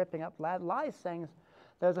kind of ripping up land. A lot of these things,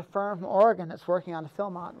 there's a firm from Oregon that's working on the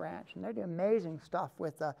Philmont Ranch, and they do amazing stuff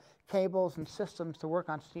with cables and systems to work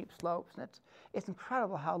on steep slopes. And it's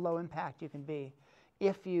incredible how low impact you can be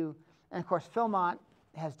if you, and of course Philmont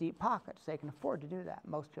has deep pockets. They can afford to do that.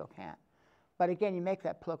 Most people can't. But again, you make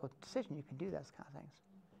that political decision, you can do those kind of things.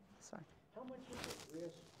 Sorry. How much of a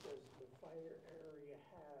risk does the fire area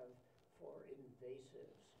have for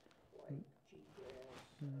invasives like cheatgrass,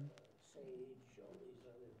 sage, all these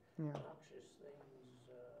other noxious things?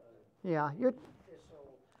 Yeah, you're.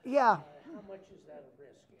 Thistle. Yeah. How much is that a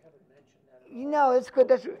risk? You haven't mentioned that at all. You know, it's good.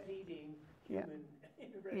 That's Competing human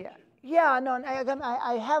intervention. Yeah. No, and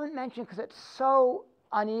I haven't mentioned because it's so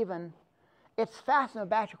uneven. It's fascinating.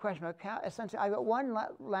 Back to your question about essentially, I got one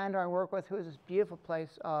landowner I work with who has this beautiful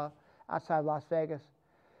place outside of Las Vegas.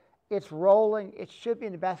 It's rolling. It should be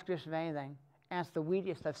in the best condition of anything, and it's the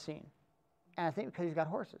weediest I've seen. And I think because he's got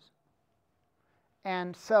horses.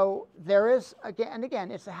 And so there is,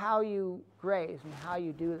 again, it's how you graze and how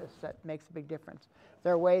you do this that makes a big difference.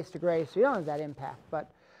 There are ways to graze so you don't have that impact.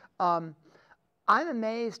 But I'm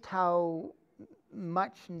amazed how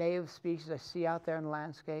much native species I see out there in the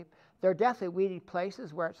landscape. There are definitely weedy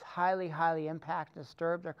places where it's highly, highly impacted and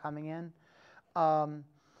disturbed. They're coming in.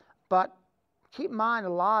 But keep in mind, a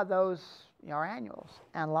lot of those are annuals.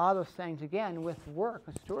 And a lot of those things, again, with work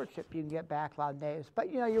and stewardship, you can get back a lot of natives.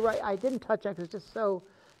 But, you're right. I didn't touch on it because it's just so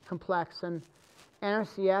complex. And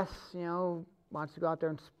NRCS, wants to go out there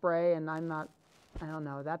and spray, and I don't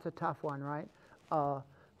know. That's a tough one, right?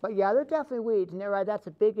 But, yeah, they're definitely weeds. And they're right. That's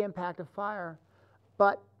a big impact of fire.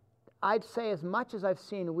 But I'd say as much as I've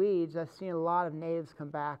seen weeds, I've seen a lot of natives come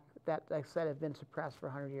back that, like I said, have been suppressed for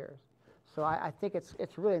 100 years. So I think it's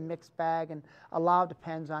really a mixed bag, and a lot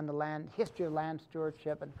depends on the history of land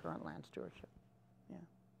stewardship and current land stewardship. Yeah.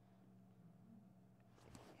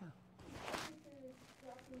 Yeah.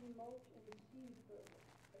 Dropping mulch and seed, but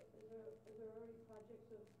is there already projects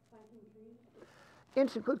of planting trees?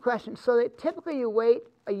 Interesting, good question. So typically you wait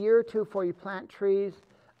a year or two before you plant trees.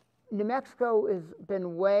 New Mexico has been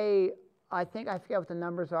I forget what the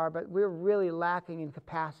numbers are, but we're really lacking in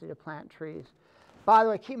capacity to plant trees. By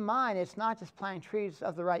the way, keep in mind, it's not just planting trees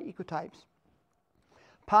of the right ecotypes.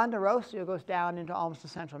 Ponderosa goes down into almost to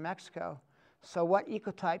central Mexico. So what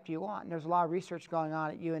ecotype do you want? And there's a lot of research going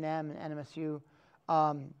on at UNM and NMSU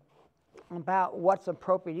about what's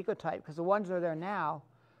appropriate ecotype, because the ones that are there now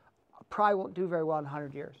probably won't do very well in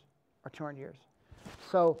 100 years or 200 years.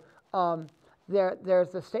 So there's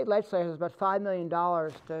the state legislature has about $5 million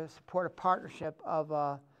to support a partnership of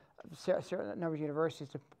a certain number of universities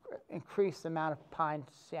to increase the amount of pine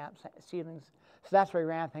seedlings. So that's really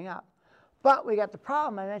ramping up. But we got the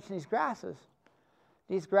problem, I mentioned these grasses.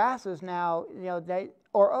 These grasses now,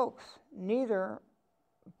 or oaks,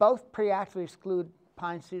 both pretty actively exclude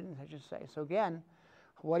pine seedlings, I should say. So again,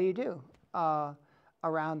 what do you do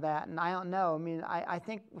around that? And I don't know. I mean, I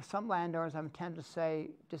think with some landowners, I'm tempted to say,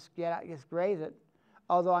 just graze it.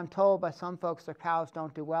 Although I'm told by some folks their cows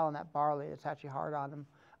don't do well in that barley. It's actually hard on them.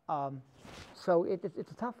 So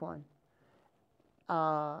it's a tough one.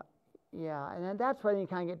 Yeah, and then that's where you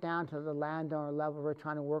kind of get down to the landowner level. We're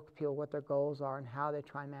trying to work with people what their goals are and how they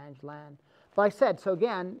try and manage land. But like I said, so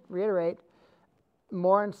again, reiterate,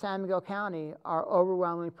 Mora and San Miguel County are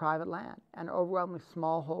overwhelmingly private land and overwhelmingly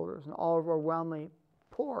smallholders and overwhelmingly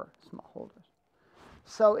poor smallholders.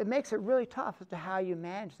 So it makes it really tough as to how you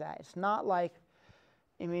manage that. It's not like,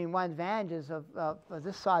 one of the advantages of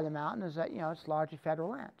this side of the mountain is that, it's largely federal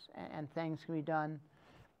lands and things can be done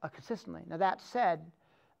consistently. Now, that said,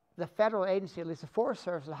 the federal agency, at least the Forest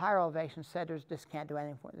Service, at higher elevation, said just can't do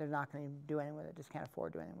anything with it. They're not going to do anything with it, just can't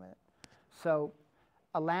afford to do anything with it. So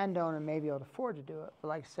a landowner may be able to afford to do it, but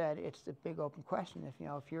like I said, it's the big open question.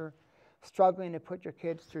 If you're struggling to put your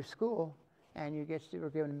kids through school and we're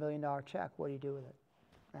given $1 million check, what do you do with it?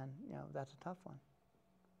 And, that's a tough one.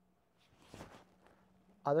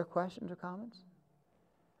 Other questions or comments?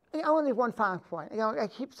 I want to leave one final point. I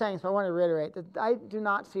keep saying this, but I want to reiterate that I do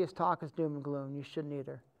not see this talk as doom and gloom. You shouldn't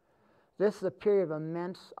either. This is a period of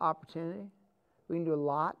immense opportunity. We can do a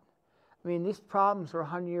lot. These problems are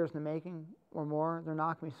 100 years in the making or more. They're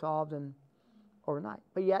not going to be solved overnight.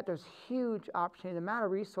 But yet there's huge opportunity. The amount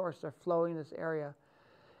of resources are flowing in this area.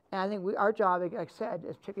 And I think our job, like I said,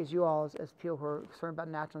 particularly as you all, as people who are concerned about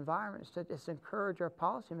natural environment, is to encourage our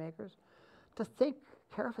policymakers to think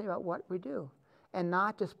carefully about what we do and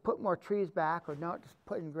not just put more trees back or not just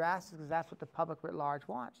put in grasses because that's what the public writ large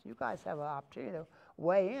wants. You guys have an opportunity to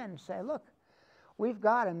weigh in and say, look, we've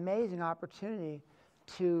got an amazing opportunity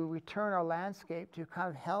to return our landscape to kind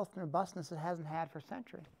of health and robustness it hasn't had for a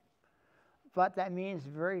century. But that means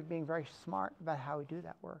being very smart about how we do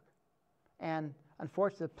that work. And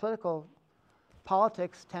unfortunately,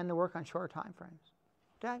 politics tend to work on shorter time frames.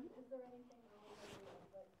 Dad? Is there anything on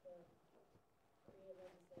like the create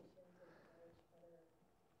legislation to encourage better?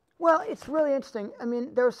 Well, it's really interesting.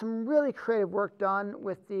 There was some really creative work done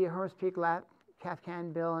with the Hermits Peak Calf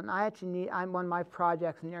Canyon bill, and one of my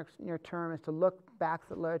projects near term is to look back at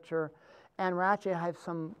the literature, and I have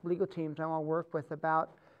some legal teams I want to work with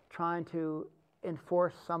about trying to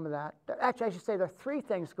enforce some of that. Actually, I should say there are 3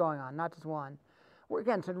 things going on, not just one.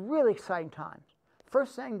 Again, it's a really exciting time.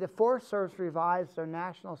 First thing, the Forest Service revised their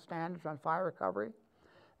national standards on fire recovery.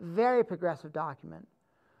 Very progressive document.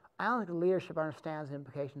 I don't think the leadership understands the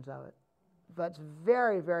implications of it, but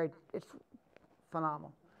it's it's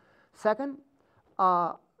phenomenal. Second,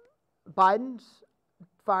 Biden's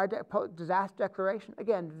disaster declaration,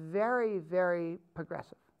 again, very, very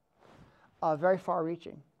progressive, very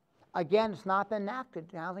far-reaching. Again, it's not been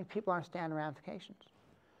enacted. I don't think people understand the ramifications.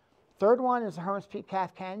 Third one is the Hermits Peak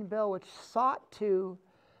Calf Canyon bill, which sought to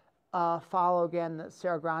follow, again, the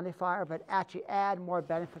Cerro Grande fire, but actually add more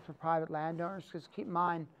benefits for private landowners. Because keep in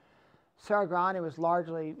mind, Cerro Grande was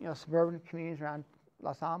largely, suburban communities around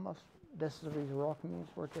Los Alamos. This is these rural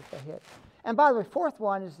communities were just a hit. And by the way, fourth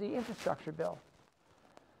one is the infrastructure bill.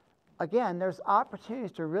 Again, there's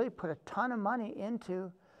opportunities to really put a ton of money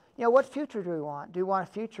into, what future do we want? Do we want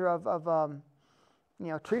a future of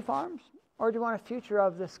tree farms? Or do you want a future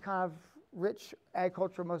of this kind of rich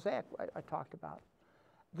agricultural mosaic I talked about?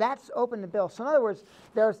 That's open the bill. So in other words,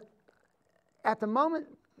 there's, at the moment,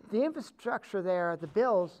 the infrastructure there, the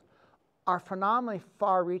bills, are phenomenally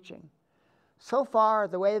far-reaching. So far,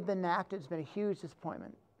 the way they've been enacted has been a huge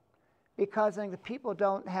disappointment. Because I think the people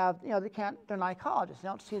don't have, they're not ecologists. They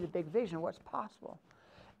don't see the big vision of what's possible.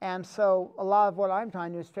 And so a lot of what I'm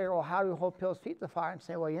trying to do is figure, well, how do we hold people's feet to the fire and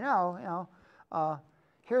say, well,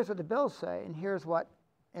 here's what the bills say, and here's what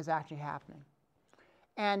is actually happening.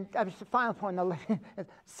 And just the final point,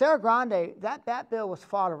 Cerro Grande, that bill was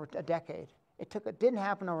fought over a decade. It didn't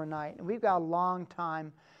happen overnight. And we've got a long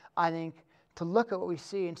time, I think, to look at what we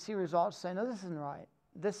see and see results and say, no, this isn't right.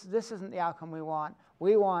 This isn't the outcome we want.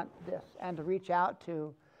 We want this. And to reach out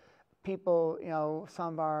to people,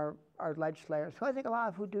 some of our legislators, who I think a lot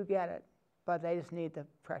of who do get it, but they just need the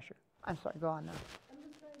pressure. I'm sorry, go on now. I'm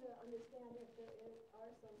just trying to understand if there are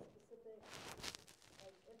some specific,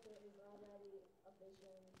 like if there is already a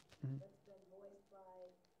vision that's been voiced by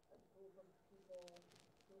a group of people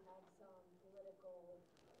who have some political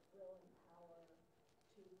will and power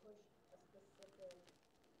to push a specific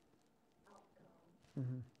outcome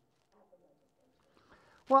at the legislature.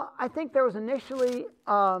 Well, I think there was initially,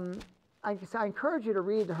 I encourage you to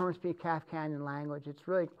read the Hermits Peak Calf Canyon language. It's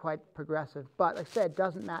really quite progressive. But like I said, it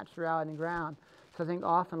doesn't match the reality on the ground. So I think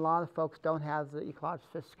often a lot of folks don't have the ecological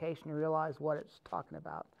sophistication to realize what it's talking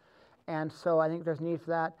about. And so I think there's need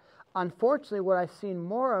for that. Unfortunately, what I've seen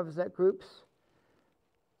more of is that groups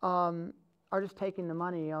are just taking the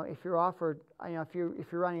money. If you're offered, if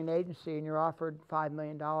you're running an agency and you're offered $5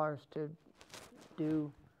 million to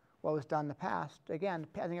do what was done in the past, again,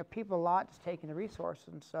 I think people a lot just taking the resources.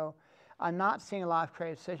 And so I'm not seeing a lot of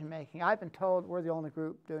creative decision making. I've been told we're the only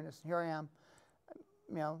group doing this. And here I am,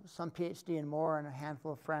 some PhD in Mora and a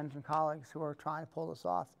handful of friends and colleagues who are trying to pull this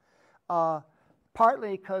off.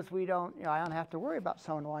 Partly because we don't, I don't have to worry about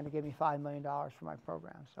someone wanting to give me $5 million for my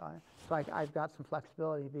program. So I've got some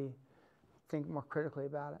flexibility to think more critically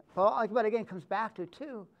about it. But again, it comes back to,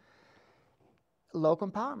 too, local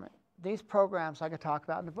empowerment. These programs, like I talk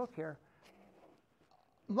about in the book here,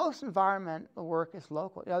 most environmental work is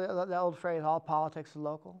local. The old phrase, all politics is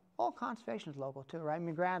local. All conservation is local, too, right? I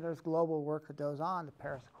mean, granted, there's global work that goes on, the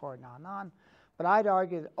Paris Accord, and on. But I'd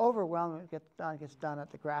argue that overwhelmingly gets done at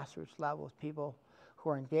the grassroots level with people who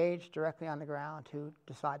are engaged directly on the ground who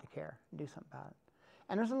decide to care and do something about it.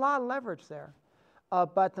 And there's a lot of leverage there.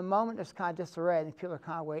 But at the moment, there's kind of disarray. I think people are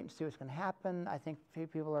kind of waiting to see what's going to happen. I think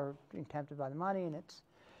people are being tempted by the money, and it's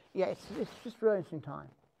just a really interesting time.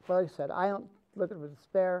 But like I said, I don't look at it with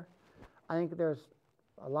despair. I think there's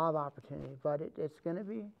a lot of opportunity, but it's going to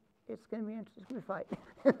be interesting. It's going to be a fight.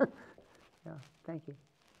 Yeah, thank you.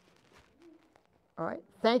 All right,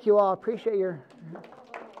 thank you all. Appreciate your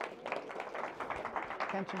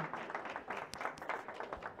attention.